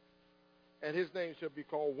 And his name shall be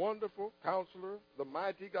called Wonderful, Counselor, the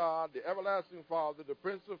Mighty God, the Everlasting Father, the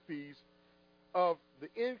Prince of Peace. Of the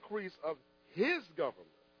increase of his government."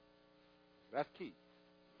 That's key.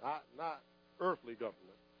 Not earthly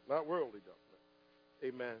government, not worldly government.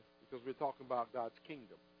 Amen. Because we're talking about God's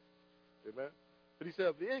kingdom. Amen. But he said,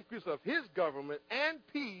 "Of the increase of his government and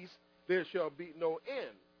peace, there shall be no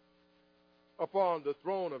end upon the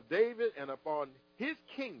throne of David and upon his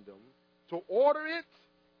kingdom, to order it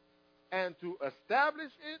and to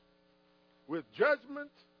establish it with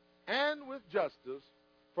judgment and with justice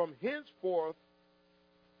from henceforth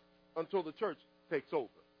until the church takes over."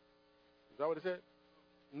 Is that what it said?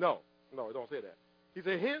 No, it don't say that. He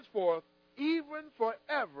said, "Henceforth, even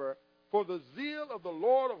forever, for the zeal of the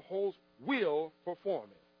Lord of hosts will perform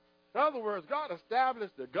it." In other words, God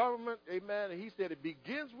established the government, amen, and he said it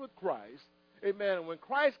begins with Christ, amen, and when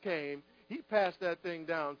Christ came, he passed that thing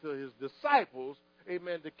down to his disciples,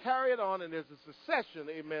 amen, to carry it on, and there's a succession,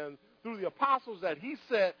 amen, through the apostles that he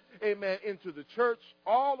set, amen, into the church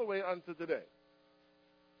all the way unto today.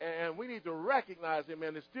 And we need to recognize,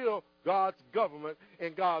 amen, it's still God's government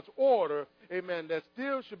and God's order, amen, that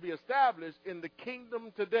still should be established in the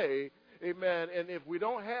kingdom today, amen. And if we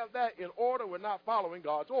don't have that in order, we're not following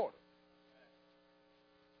God's order.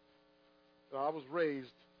 Now, I was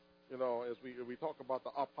raised, as we talk about the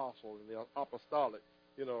apostle and the apostolic,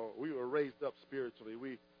 we were raised up spiritually.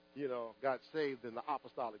 We, got saved in the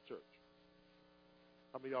apostolic church.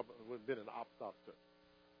 How many of y'all have been in the apostolic church?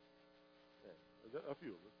 Yeah, a few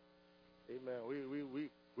of us. Amen.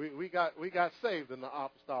 We got saved in the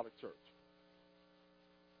apostolic church.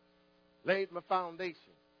 Laid my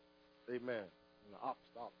foundation. Amen. In the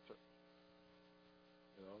apostolic church.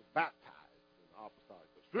 Baptized in the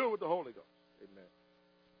apostolic church. Filled with the Holy Ghost. Amen.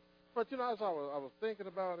 But as I was thinking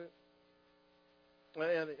about it,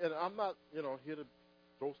 and I'm not, here to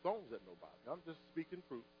throw stones at nobody. I'm just speaking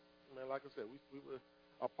truth. Like I said, we were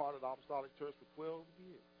a part of the apostolic church for 12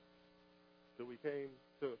 years. Till we came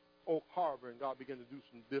to Oak Harbor and God began to do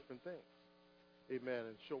some different things. Amen.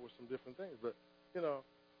 And show us some different things. But, for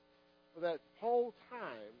that whole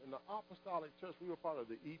time in the apostolic church, we were part of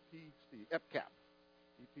the EPAC,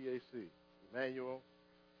 Emmanuel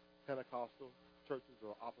Pentecostal Churches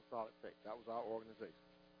of Apostolic Faith. That was our organization.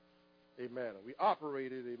 Amen. And we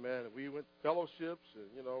operated, amen, and we went to fellowships,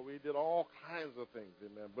 and, we did all kinds of things,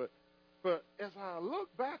 amen. But as I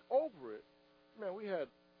look back over it, man, we had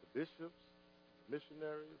the bishops, the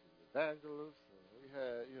missionaries, the evangelists, and we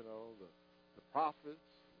had, the prophets,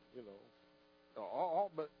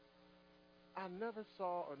 all, but I never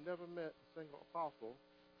saw or never met a single apostle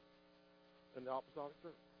in the apostolic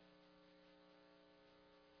church.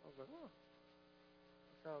 I was like,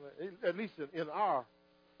 at least in our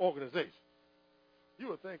organization. You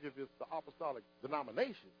would think if it's the apostolic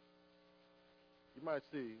denomination, you might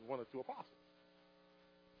see one or two apostles.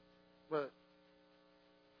 But,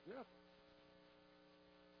 yeah.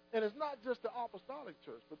 And it's not just the apostolic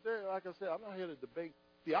church, but there, like I said, I'm not here to debate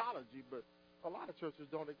theology, but a lot of churches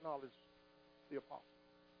don't acknowledge the apostle.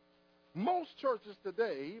 Most churches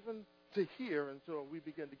today, even to here until we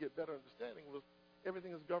begin to get better understanding, was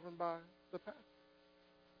everything is governed by the pastor.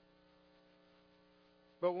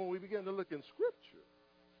 But when we begin to look in Scripture,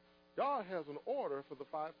 God has an order for the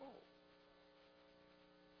fivefold.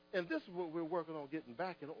 And this is what we're working on getting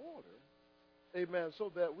back in order, amen, so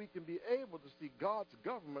that we can be able to see God's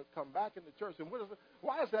government come back in the church. And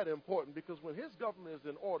why is that important? Because when his government is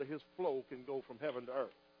in order, his flow can go from heaven to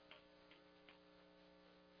earth.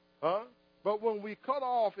 But when we cut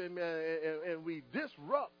off and we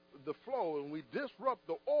disrupt the flow and we disrupt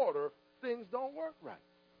the order, things don't work right.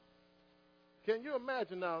 Can you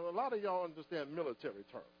imagine now? A lot of y'all understand military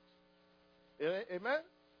terms. Amen?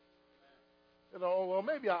 You know, well,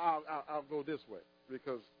 maybe I'll go this way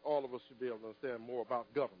because all of us should be able to understand more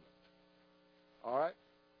about government. All right?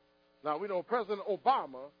 Now, we know President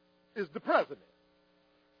Obama is the president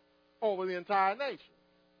over the entire nation.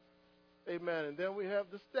 Amen. And then we have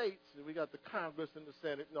the states, and we got the Congress and the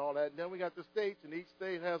Senate and all that. And then we got the states, and each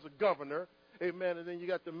state has a governor. Amen. And then you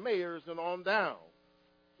got the mayors and on down,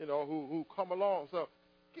 you know, who come along. So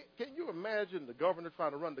can you imagine the governor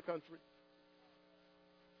trying to run the country?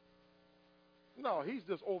 No, he's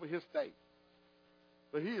just over his state.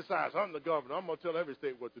 But he decides, I'm the governor. I'm going to tell every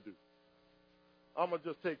state what to do. I'm going to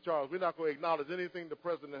just take charge. We're not going to acknowledge anything the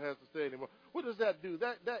president has to say anymore. What does that do?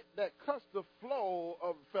 That cuts the flow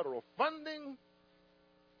of federal funding.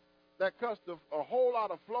 That cuts a whole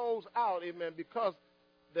lot of flows out, amen, because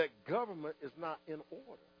that government is not in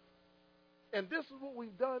order. And this is what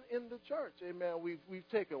we've done in the church, amen. We've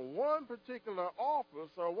taken one particular office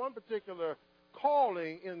or one particular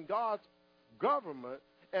calling in God's government,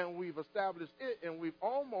 and we've established it, and we've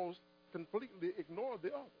almost completely ignored the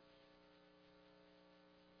others.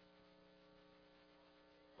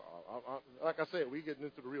 Like I said, we're getting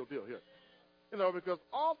into the real deal here. You know, because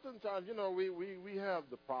oftentimes, you know, we have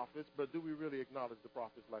the prophets, but do we really acknowledge the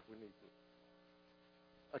prophets like we need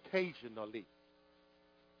to? Occasionally.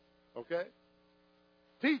 Okay?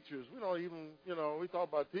 Teachers, we don't even, you know, we talk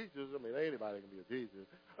about teachers. I mean, anybody can be a teacher.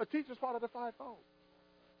 A teacher's part of the fivefold.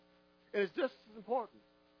 And it's just as important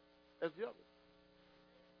as the others.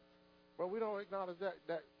 But we don't acknowledge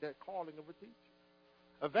that calling of a teacher.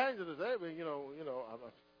 Evangelists, you know,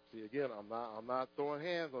 see, again, I'm not throwing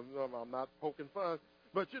hands, I'm not poking fun,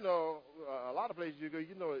 but, you know, a lot of places you go,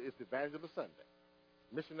 you know, it's Evangelist Sunday,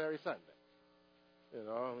 Missionary Sunday. You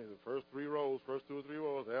know, I mean, the first 2 or 3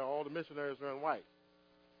 rows, all the missionaries are in white.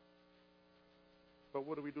 But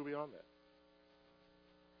what do we do beyond that?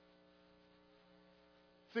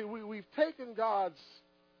 See, we've taken God's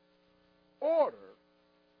order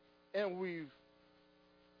and we've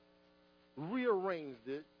rearranged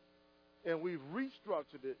it and we've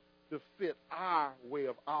restructured it to fit our way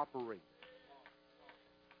of operating.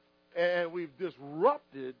 And we've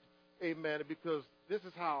disrupted, amen, because this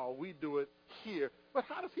is how we do it here. But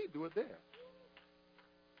how does he do it there?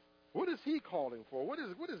 What is he calling for? What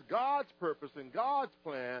is God's purpose and God's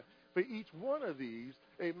plan for each one of these,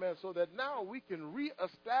 amen, so that now we can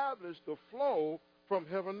reestablish the flow from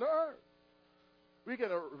heaven to earth. We can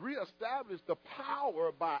reestablish the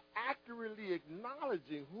power by accurately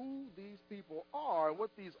acknowledging who these people are and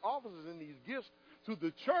what these offices and these gifts to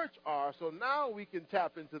the church are. So now we can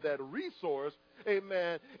tap into that resource,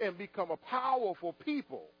 amen, and become a powerful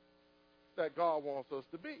people that God wants us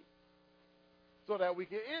to be. So that we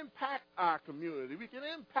can impact our community. We can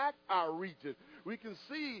impact our region. We can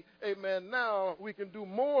see, amen, now we can do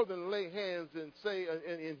more than lay hands and say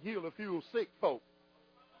and heal a few sick folk.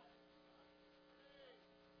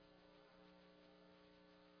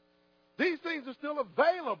 These things are still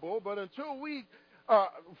available, but until we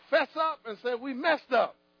fess up and say we messed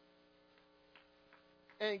up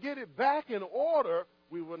and get it back in order,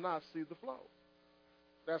 we will not see the flow.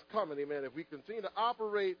 That's coming, amen. If we continue to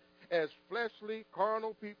operate as fleshly,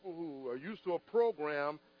 carnal people who are used to a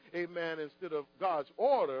program, amen, instead of God's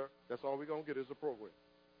order, that's all we're going to get is a program.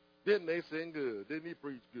 Didn't they sing good? Didn't he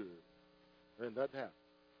preach good? And that happened.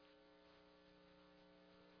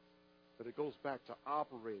 But it goes back to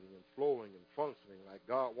operating and flowing and functioning like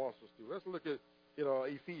God wants us to. Let's look at, you know,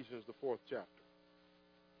 Ephesians, the 4th chapter.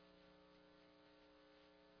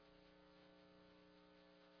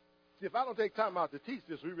 See, if I don't take time out to teach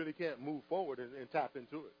this, we really can't move forward and tap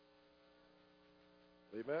into it.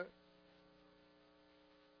 Amen?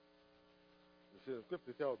 You see, the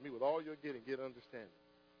scripture tells me, with all you're getting, get understanding.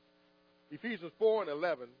 Ephesians 4 and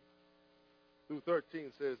 11 through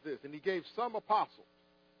 13 says this, and he gave some apostles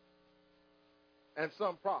and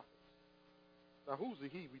some prophets. Now, who's the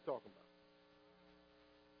he we talking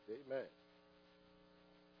about? Amen.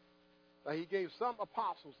 Now, he gave some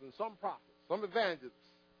apostles and some prophets, some evangelists,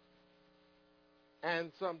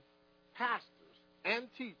 and some pastors and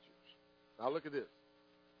teachers. Now, look at this.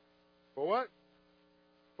 For what?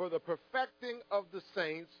 For the perfecting of the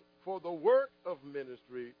saints, for the work of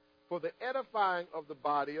ministry, for the edifying of the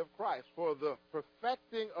body of Christ, for the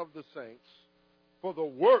perfecting of the saints, for the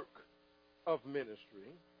work of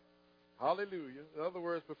ministry. Hallelujah. In other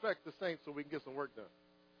words, perfect the saints so we can get some work done.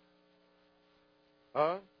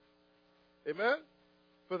 Huh? Amen?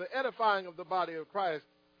 For the edifying of the body of Christ,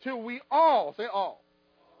 till we all, say all,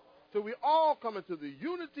 till we all come into the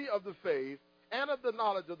unity of the faith and of the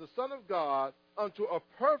knowledge of the Son of God, unto a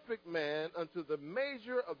perfect man, unto the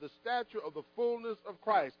measure of the stature of the fullness of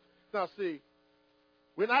Christ. Now see,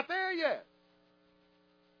 we're not there yet.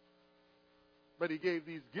 But he gave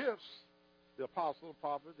these gifts, the apostle, the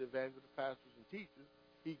prophet, the evangelist, pastors, and teachers.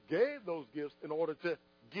 He gave those gifts in order to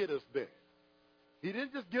get us there. He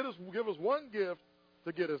didn't just give us one gift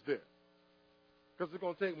to get us there. Because it's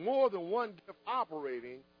going to take more than one gift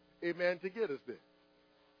operating, amen, to get us there.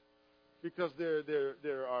 Because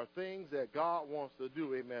there are things that God wants to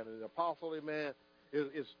do, amen. And the apostle, amen,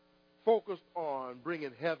 is focused on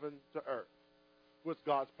bringing heaven to earth. What's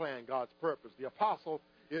God's plan, God's purpose? The apostle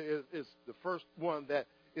is the first one that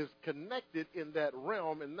is connected in that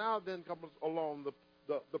realm. And now then comes along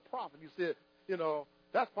the prophet. He said,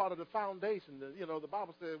 that's part of the foundation. The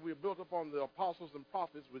Bible says we're built upon the apostles and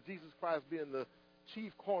prophets, with Jesus Christ being the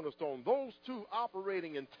chief cornerstone. Those two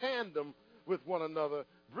operating in tandem with one another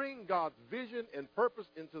bring God's vision and purpose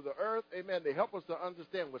into the earth. Amen. They help us to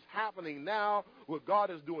understand what's happening now, what God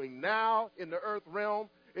is doing now in the earth realm.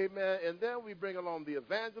 Amen. And then we bring along the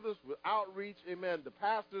evangelists with outreach. Amen. The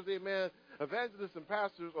pastors. Amen. Evangelists and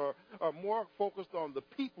pastors are more focused on the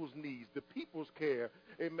people's needs, the people's care.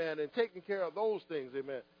 Amen. And taking care of those things.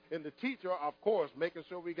 Amen. And the teacher, of course, making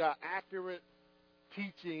sure we got accurate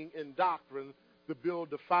teaching and doctrine to build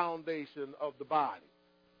the foundation of the body,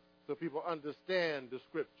 so people understand the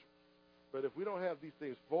scripture. But if we don't have these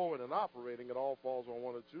things forward and operating, it all falls on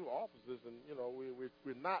one or two officers, and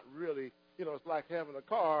we're not really. It's like having a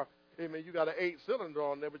car. Amen. You got an 8-cylinder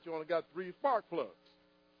on there, but you only got 3 spark plugs.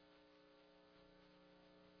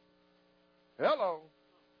 Hello.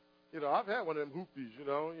 I've had one of them hoopies.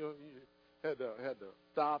 You had to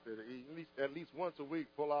stop it at least once a week,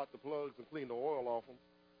 pull out the plugs and clean the oil off them.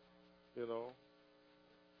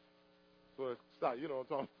 So it stop. You know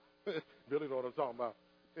what I'm talking about. Billy know what I'm talking about.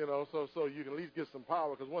 So you can at least get some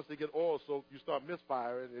power, because once they get oil soaked, you start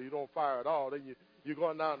misfiring and you don't fire at all. Then you're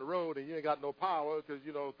going down the road and you ain't got no power, because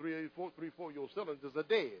 3-4 of your cylinders are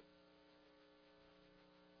dead.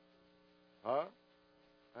 Huh?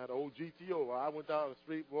 I had an old GTO. I went down the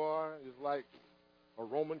street, boy. It's like a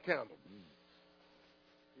Roman candle.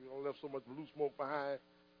 You left so much blue smoke behind.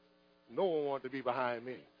 No one wanted to be behind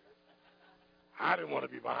me. I didn't want to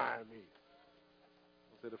be behind me.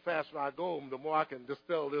 So the faster I go, the more I can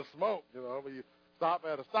dispel this smoke. When you stop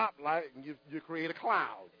at a stoplight and you create a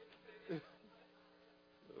cloud.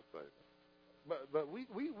 But we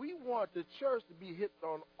want the church to be hit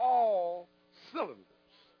on all cylinders.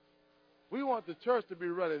 We want the church to be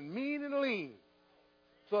running mean and lean,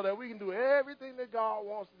 so that we can do everything that God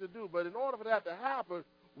wants us to do. But in order for that to happen,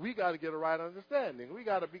 we got to get a right understanding. We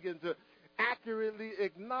got to begin to accurately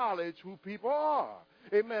acknowledge who people are.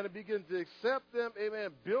 Amen. And begin to accept them. Amen.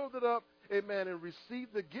 Build it up. Amen. And receive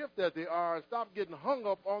the gift that they are. And stop getting hung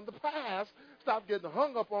up on the past. Stop getting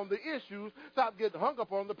hung up on the issues. Stop getting hung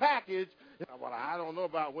up on the package. Well, I don't know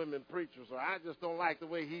about women preachers, or I just don't like the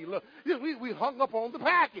way he looks. We hung up on the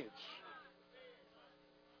package.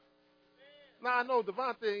 Now, I know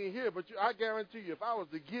Devontae ain't here, but I guarantee you, if I was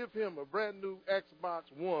to give him a brand new Xbox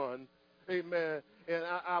One, amen, and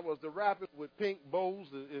I was to wrap it with pink bows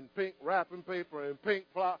and pink wrapping paper and pink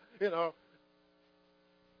flower,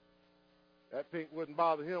 that pink wouldn't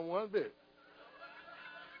bother him one bit.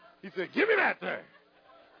 He said, give me that thing.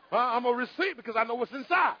 I'm going to receive, because I know what's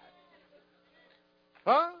inside.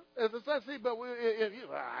 Huh? It's a see, but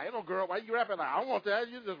ain't no girl, why you wrap it like? I don't want that.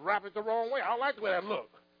 You just wrap it the wrong way. I don't like the way that look.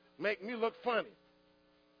 Make me look funny.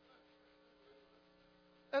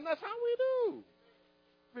 And that's how we do.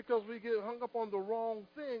 Because we get hung up on the wrong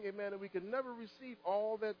thing, amen, and we can never receive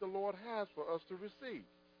all that the Lord has for us to receive.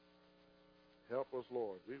 Help us,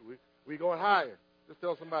 Lord. We going higher. Just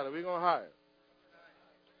tell somebody, we're going higher.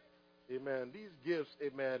 Amen. These gifts,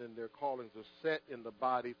 amen, and their callings are set in the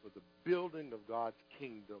body for the building of God's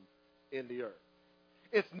kingdom in the earth.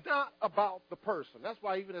 It's not about the person. That's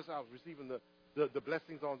why even as I was receiving the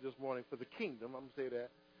blessings on this morning for the kingdom, I'm going to say that,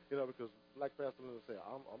 because like Pastor Linda said,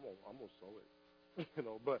 I'm gonna sow it.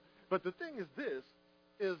 But the thing is this,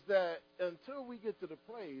 is that until we get to the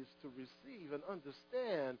place to receive and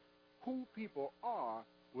understand who people are,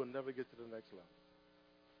 we'll never get to the next level.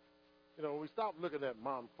 When we stop looking at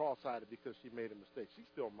mom cross-eyed because she made a mistake, she's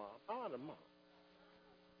still mom. I'm the mom.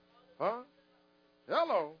 Huh?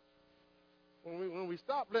 Hello. When we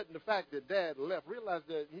stop letting the fact that dad left, realize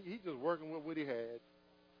that he's just working with what he had.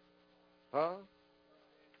 Huh?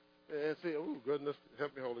 And say, oh, goodness,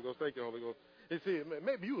 help me, Holy Ghost. Thank you, Holy Ghost. And see,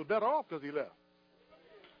 maybe you were better off because he left.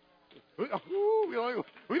 We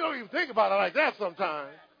don't even think about it like that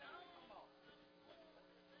sometimes.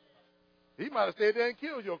 He might have stayed there and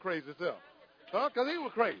killed your crazy self. Huh? Because he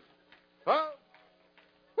was crazy. Huh?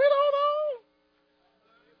 We don't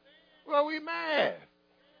know. Well, we mad.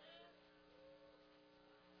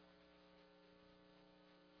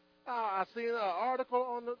 I seen an article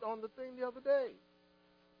on the thing the other day.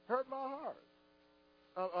 Hurt my heart.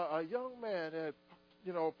 A young man had,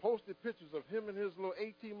 posted pictures of him and his little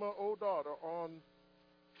 18-month-old daughter on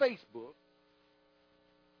Facebook.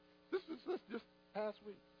 This is just past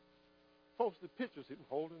week. Posted pictures, him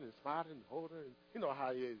holding and smiling and holding, and you know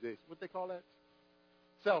how what they call that?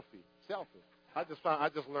 Selfie. I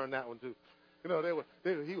just learned that one too. He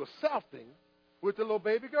was selfing with the little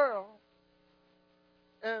baby girl.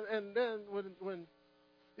 And then when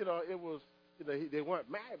it was, they weren't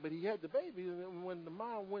married, but he had the baby. And when the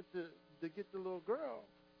mom went to get the little girl,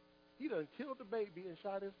 he done killed the baby and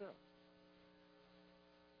shot himself.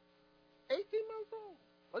 18 months old.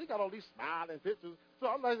 Well, he got all these smiling pictures. So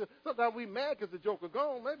I'm like, sometimes we mad because the joker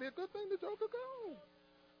gone. Maybe a good thing the joker gone.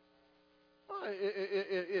 Well,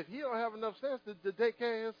 if he don't have enough sense to take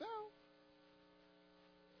care of himself.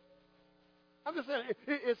 I'm just saying,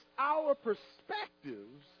 it's our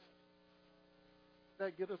perspectives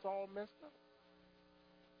that get us all messed up.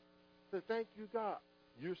 So thank you, God,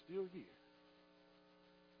 you're still here.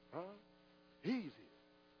 Huh? He's here.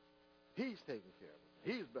 He's taking care of it.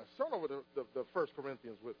 He's best. Turn over the 1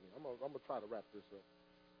 Corinthians with me. I'm going to try to wrap this up.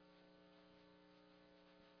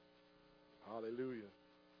 Hallelujah.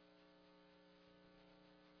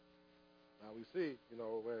 Now we see,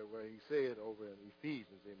 where he said over in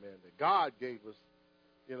Ephesians, amen, that God gave us,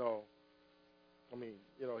 he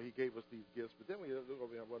gave us these gifts. But then we look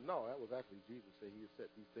over here, well, no, that was actually Jesus said he had set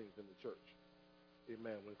these things in the church.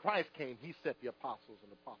 Amen. When Christ came, he set the apostles and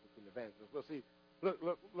the prophets and evangelists. Let's see,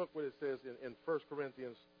 look what it says in 1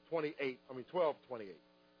 Corinthians 12:28.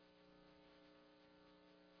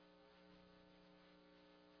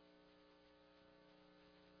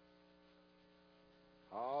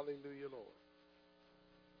 Hallelujah, Lord.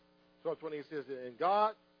 12:28 says, and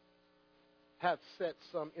God hath set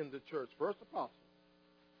some in the church. First, apostles.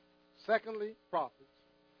 Secondly, prophets.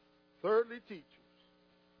 Thirdly, teachers.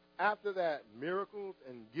 After that, miracles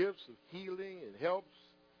and gifts of healing and helps,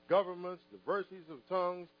 governments, diversities of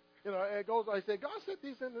tongues. It goes on. He said, God set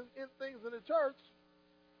these things in the church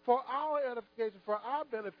for our edification, for our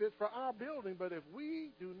benefit, for our building. But if we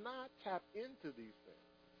do not tap into these things,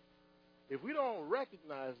 if we don't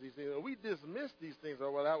recognize these things, or we dismiss these things,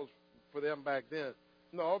 well, that was for them back then.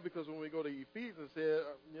 No, because when we go to Ephesians, it said,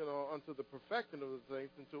 unto the perfecting of the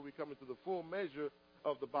saints until we come into the full measure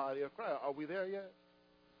of the body of Christ. Are we there yet?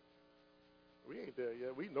 We ain't there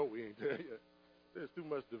yet. We know we ain't there yet. There's too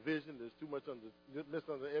much division. There's too much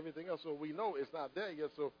misunderstanding everything else. So we know it's not there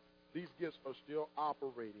yet. So these gifts are still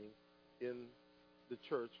operating in the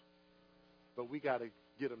church, but we got to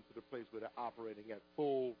get them to the place where they're operating at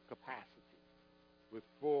full capacity, with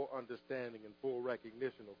full understanding and full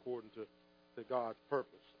recognition according to God's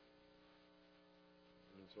purpose.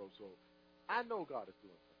 And so I know God is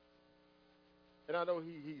doing something. And I know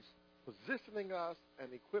He's positioning us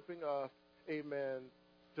and equipping us, amen,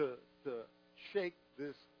 to shake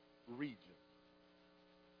this region.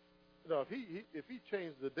 If he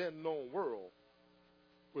changed the then known world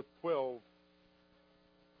with 12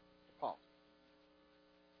 apostles,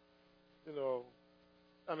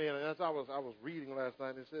 as I was reading last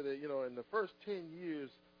night, it said that, in the first 10 years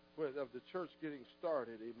of the church getting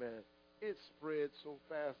started, amen, it spread so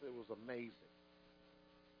fast it was amazing.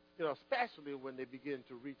 Especially when they begin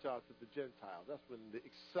to reach out to the Gentiles. That's when the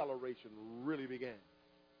acceleration really began.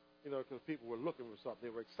 Because people were looking for something.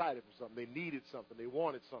 They were excited for something. They needed something. They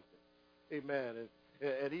wanted something. Amen.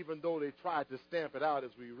 And even though they tried to stamp it out,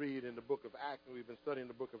 as we read in the book of Acts, and we've been studying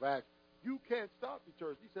the book of Acts, you can't stop the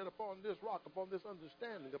church. He said, upon this rock, upon this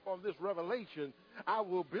understanding, upon this revelation, I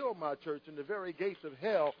will build my church, and the very gates of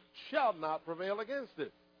hell shall not prevail against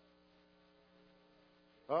it.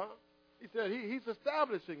 Huh? He said he's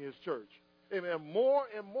establishing his church. Amen. More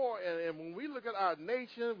and more. And when we look at our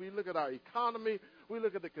nation, we look at our economy, we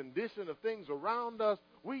look at the condition of things around us,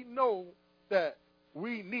 we know that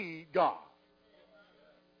we need God.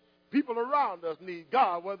 People around us need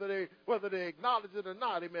God, whether they acknowledge it or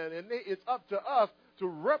not. Amen. And it's up to us to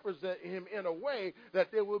represent him in a way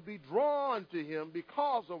that they will be drawn to him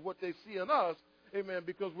because of what they see in us. Amen.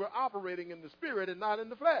 Because we're operating in the spirit and not in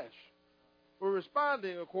the flesh. We're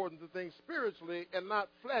responding according to things spiritually and not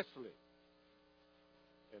fleshly.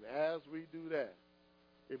 And as we do that,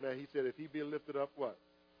 amen, he said, if he be lifted up, what?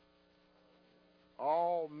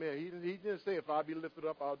 All men. He didn't say, if I be lifted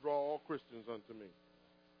up, I'll draw all Christians unto me.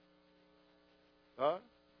 Huh?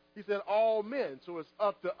 He said, all men. So it's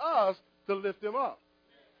up to us to lift him up.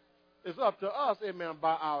 It's up to us, amen,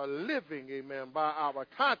 by our living, amen, by our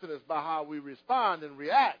countenance, by how we respond and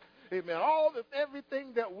react. Amen.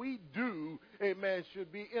 Everything that we do, amen,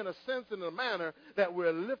 should be in a sense, in a manner that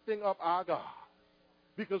we're lifting up our God.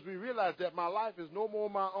 Because we realize that my life is no more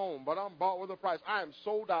my own, but I'm bought with a price. I am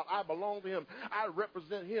sold out. I belong to him. I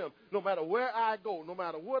represent him. No matter where I go, no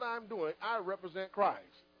matter what I'm doing, I represent Christ.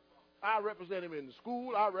 I represent him in the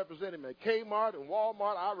school. I represent him at Kmart and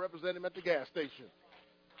Walmart. I represent him at the gas station.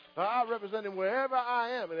 I represent him wherever I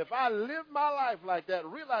am. And if I live my life like that,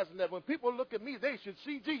 realizing that when people look at me, they should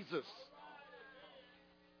see Jesus.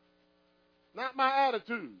 Not my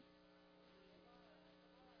attitude.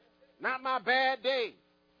 Not my bad day.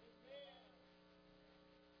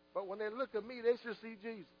 But when they look at me, they should see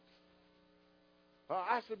Jesus.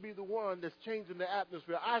 I should be the one that's changing the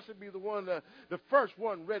atmosphere. I should be the one, the first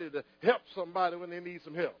one ready to help somebody when they need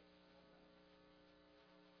some help.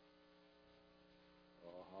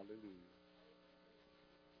 Oh, hallelujah.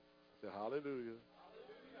 I said, hallelujah.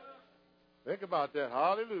 Think about that.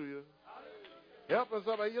 Hallelujah. Helping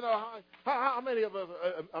somebody. You know, how many of us,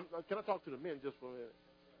 can I talk to the men just for a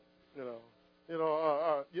minute?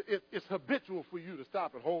 It's habitual for you to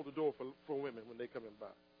stop and hold the door for women when they come in by.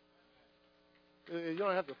 You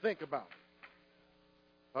don't have to think about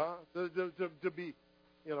it. To be,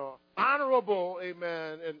 honorable,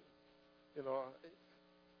 amen, and,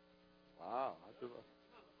 wow.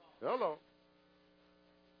 Hello.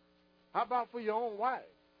 How about for your own wife?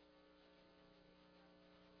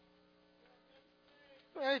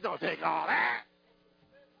 It don't take all that.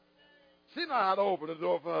 She know how to open the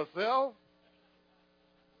door for herself.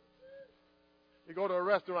 You go to a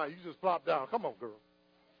restaurant, you just plop down. Come on, girl.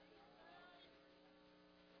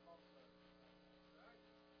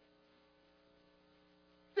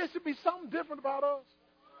 There should be something different about us.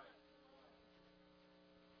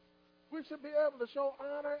 We should be able to show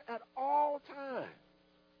honor at all times.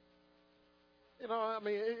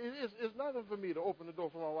 It's nothing for me to open the door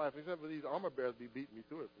for my wife, except for these armor bears be beating me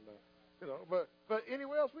to it from that. But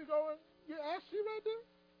anywhere else we go, you ask she right there.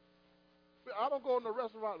 I don't go in the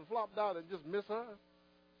restaurant and flop down and just miss her.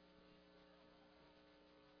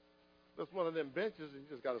 That's one of them benches, and you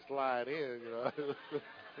just got to slide in,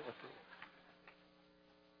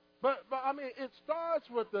 But it starts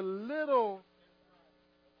with the little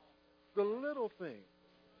thing.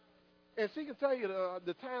 And she can tell you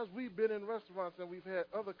the times we've been in restaurants and we've had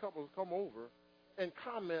other couples come over and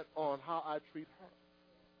comment on how I treat her.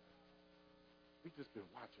 We've just been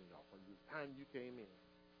watching y'all from the time you came in.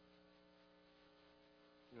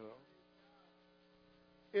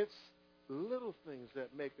 It's little things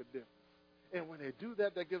that make a difference. And when they do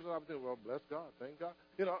that, that gives an opportunity. Well, bless God. Thank God.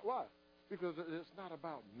 Why? Because it's not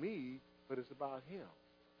about me, but it's about him.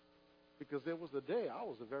 Because there was a day I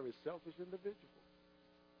was a very selfish individual.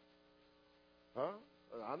 Huh?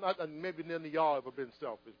 I'm not, maybe none of y'all ever been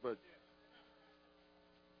selfish, but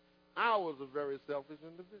I was a very selfish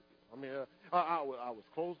individual. I was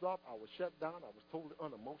closed off. I was shut down. I was totally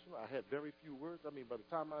unemotional. I had very few words. From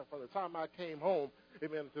the time I came home,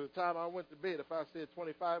 amen, to the time I went to bed, if I said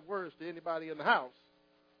 25 words to anybody in the house,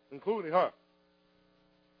 including her,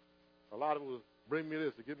 a lot of it was bring me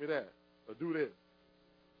this or give me that or do this.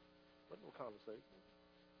 But no conversation.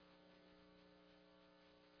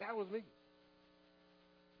 That was me.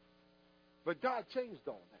 But God changed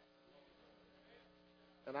all that.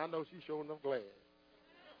 And I know she's showing enough glad.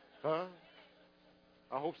 Huh?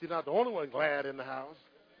 I hope she's not the only one glad in the house.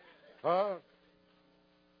 Huh?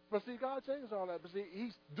 But see, God changed all that. But see,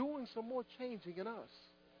 he's doing some more changing in us.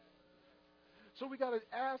 So we got to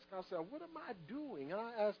ask ourselves, what am I doing? And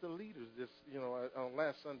I asked the leaders this, on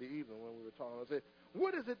last Sunday evening when we were talking. I said,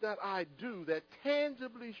 what is it that I do that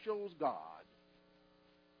tangibly shows God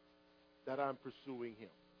that I'm pursuing him?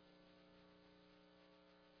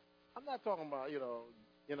 I'm not talking about,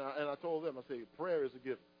 and I told them, I said, prayer is a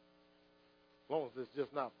gift. As long as it's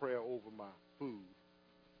just not prayer over my food.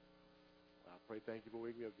 I pray, thank you for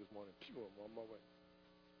waking me up this morning. I'm on my way.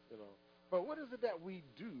 But what is it that we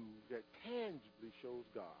do that tangibly shows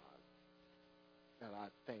God that I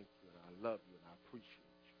thank you and I love you and I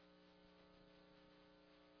appreciate you?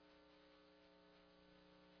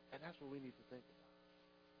 And that's what we need to think about.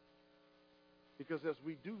 Because as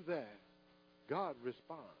we do that, God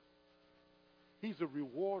responds. He's a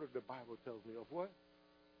rewarder, the Bible tells me, of what?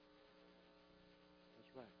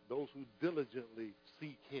 That's right. Those who diligently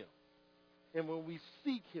seek him. And when we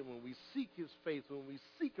seek him, when we seek his face, when we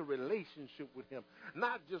seek a relationship with him,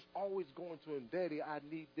 not just always going to him, Daddy, I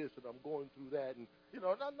need this and I'm going through that. And,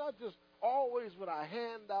 not just always with our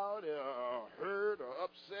hand out or hurt or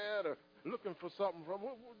upset looking for something from.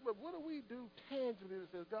 What do we do tangibly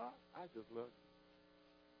that says, God, I just love you?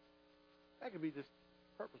 That could be just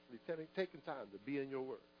purposely taking time to be in your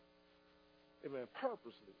word. Amen.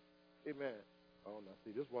 Purposely. Amen. Oh, now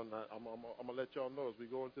see, this one, I'm going to let y'all know as we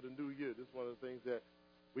go into the new year, this is one of the things that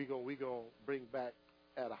we gonna bring back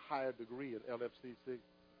at a higher degree in LFCC.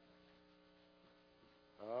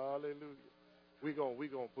 Hallelujah. We're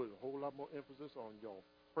gonna put a whole lot more emphasis on your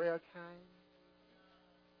prayer time.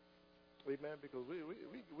 Amen. Because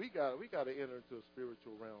we got to enter into a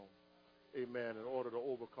spiritual realm. Amen. In order to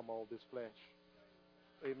overcome all this flesh.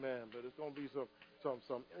 Amen. But it's gonna be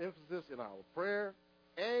some emphasis in our prayer.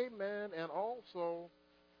 Amen. And also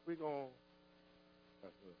we're gonna.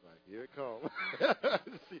 That's like, here it comes.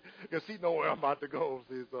 Because she know where I'm about to go.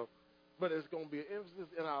 See, so, but it's gonna be an emphasis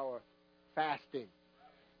in our fasting.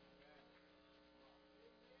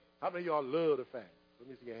 How many of y'all love to fast? Let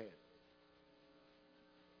me see your hand.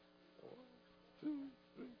 1, 2,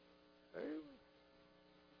 3. Amen.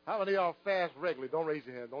 How many of y'all fast regularly? Don't raise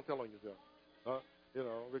your hand. Don't tell on yourself. Huh? You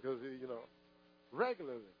know, because,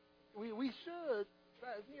 regularly. We should.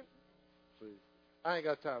 See, I ain't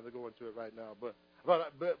got time to go into it right now. But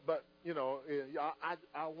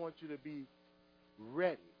I want you to be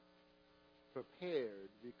ready, prepared,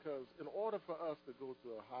 because in order for us to go to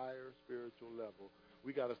a higher spiritual level,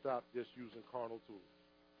 we got to stop just using carnal tools.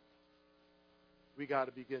 We got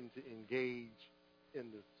to begin to engage in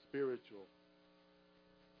the spiritual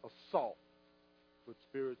assault with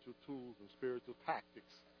spiritual tools and spiritual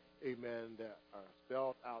tactics, amen, that are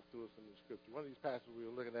spelled out to us in the scripture. One of these passages we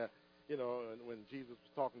were looking at, and when Jesus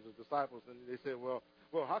was talking to the disciples, and they said, well,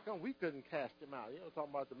 how come we couldn't cast him out?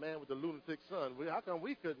 Talking about the man with the lunatic son. How come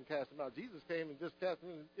we couldn't cast him out? Jesus came and just cast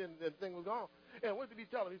him, and the thing was gone. And what did he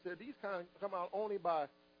tell him? He said, these kind come out only by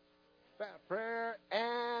prayer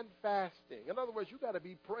and fasting. In other words, you got to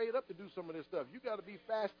be prayed up to do some of this stuff. You got to be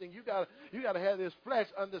fasting. You got to have this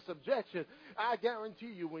flesh under subjection. I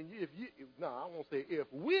guarantee you, when you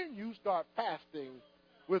start fasting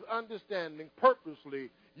with understanding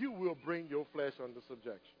purposely, you will bring your flesh under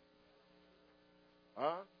subjection.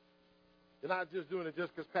 Huh? You're not just doing it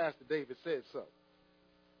just because Pastor David said so.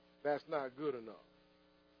 That's not good enough.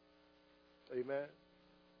 Amen.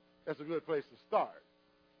 That's a good place to start.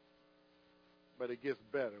 But it gets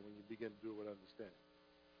better when you begin to do it with understanding.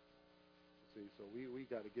 See, so we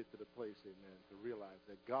got to get to the place, amen, to realize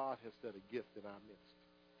that God has set a gift in our midst.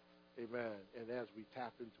 Amen. And as we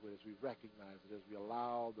tap into it, as we recognize it, as we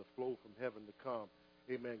allow the flow from heaven to come,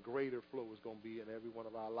 amen, greater flow is going to be in every one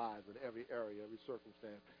of our lives, in every area, every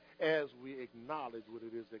circumstance, as we acknowledge what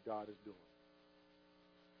it is that God is doing.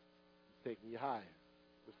 He's taking you higher.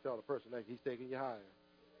 Just tell the person that he's taking you higher.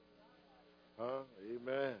 Huh?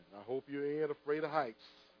 Amen. I hope you ain't afraid of heights.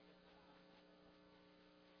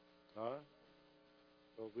 Huh?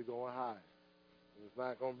 So we're going high. It's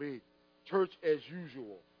not going to be church as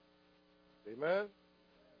usual. Amen.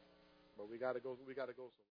 But we got to go.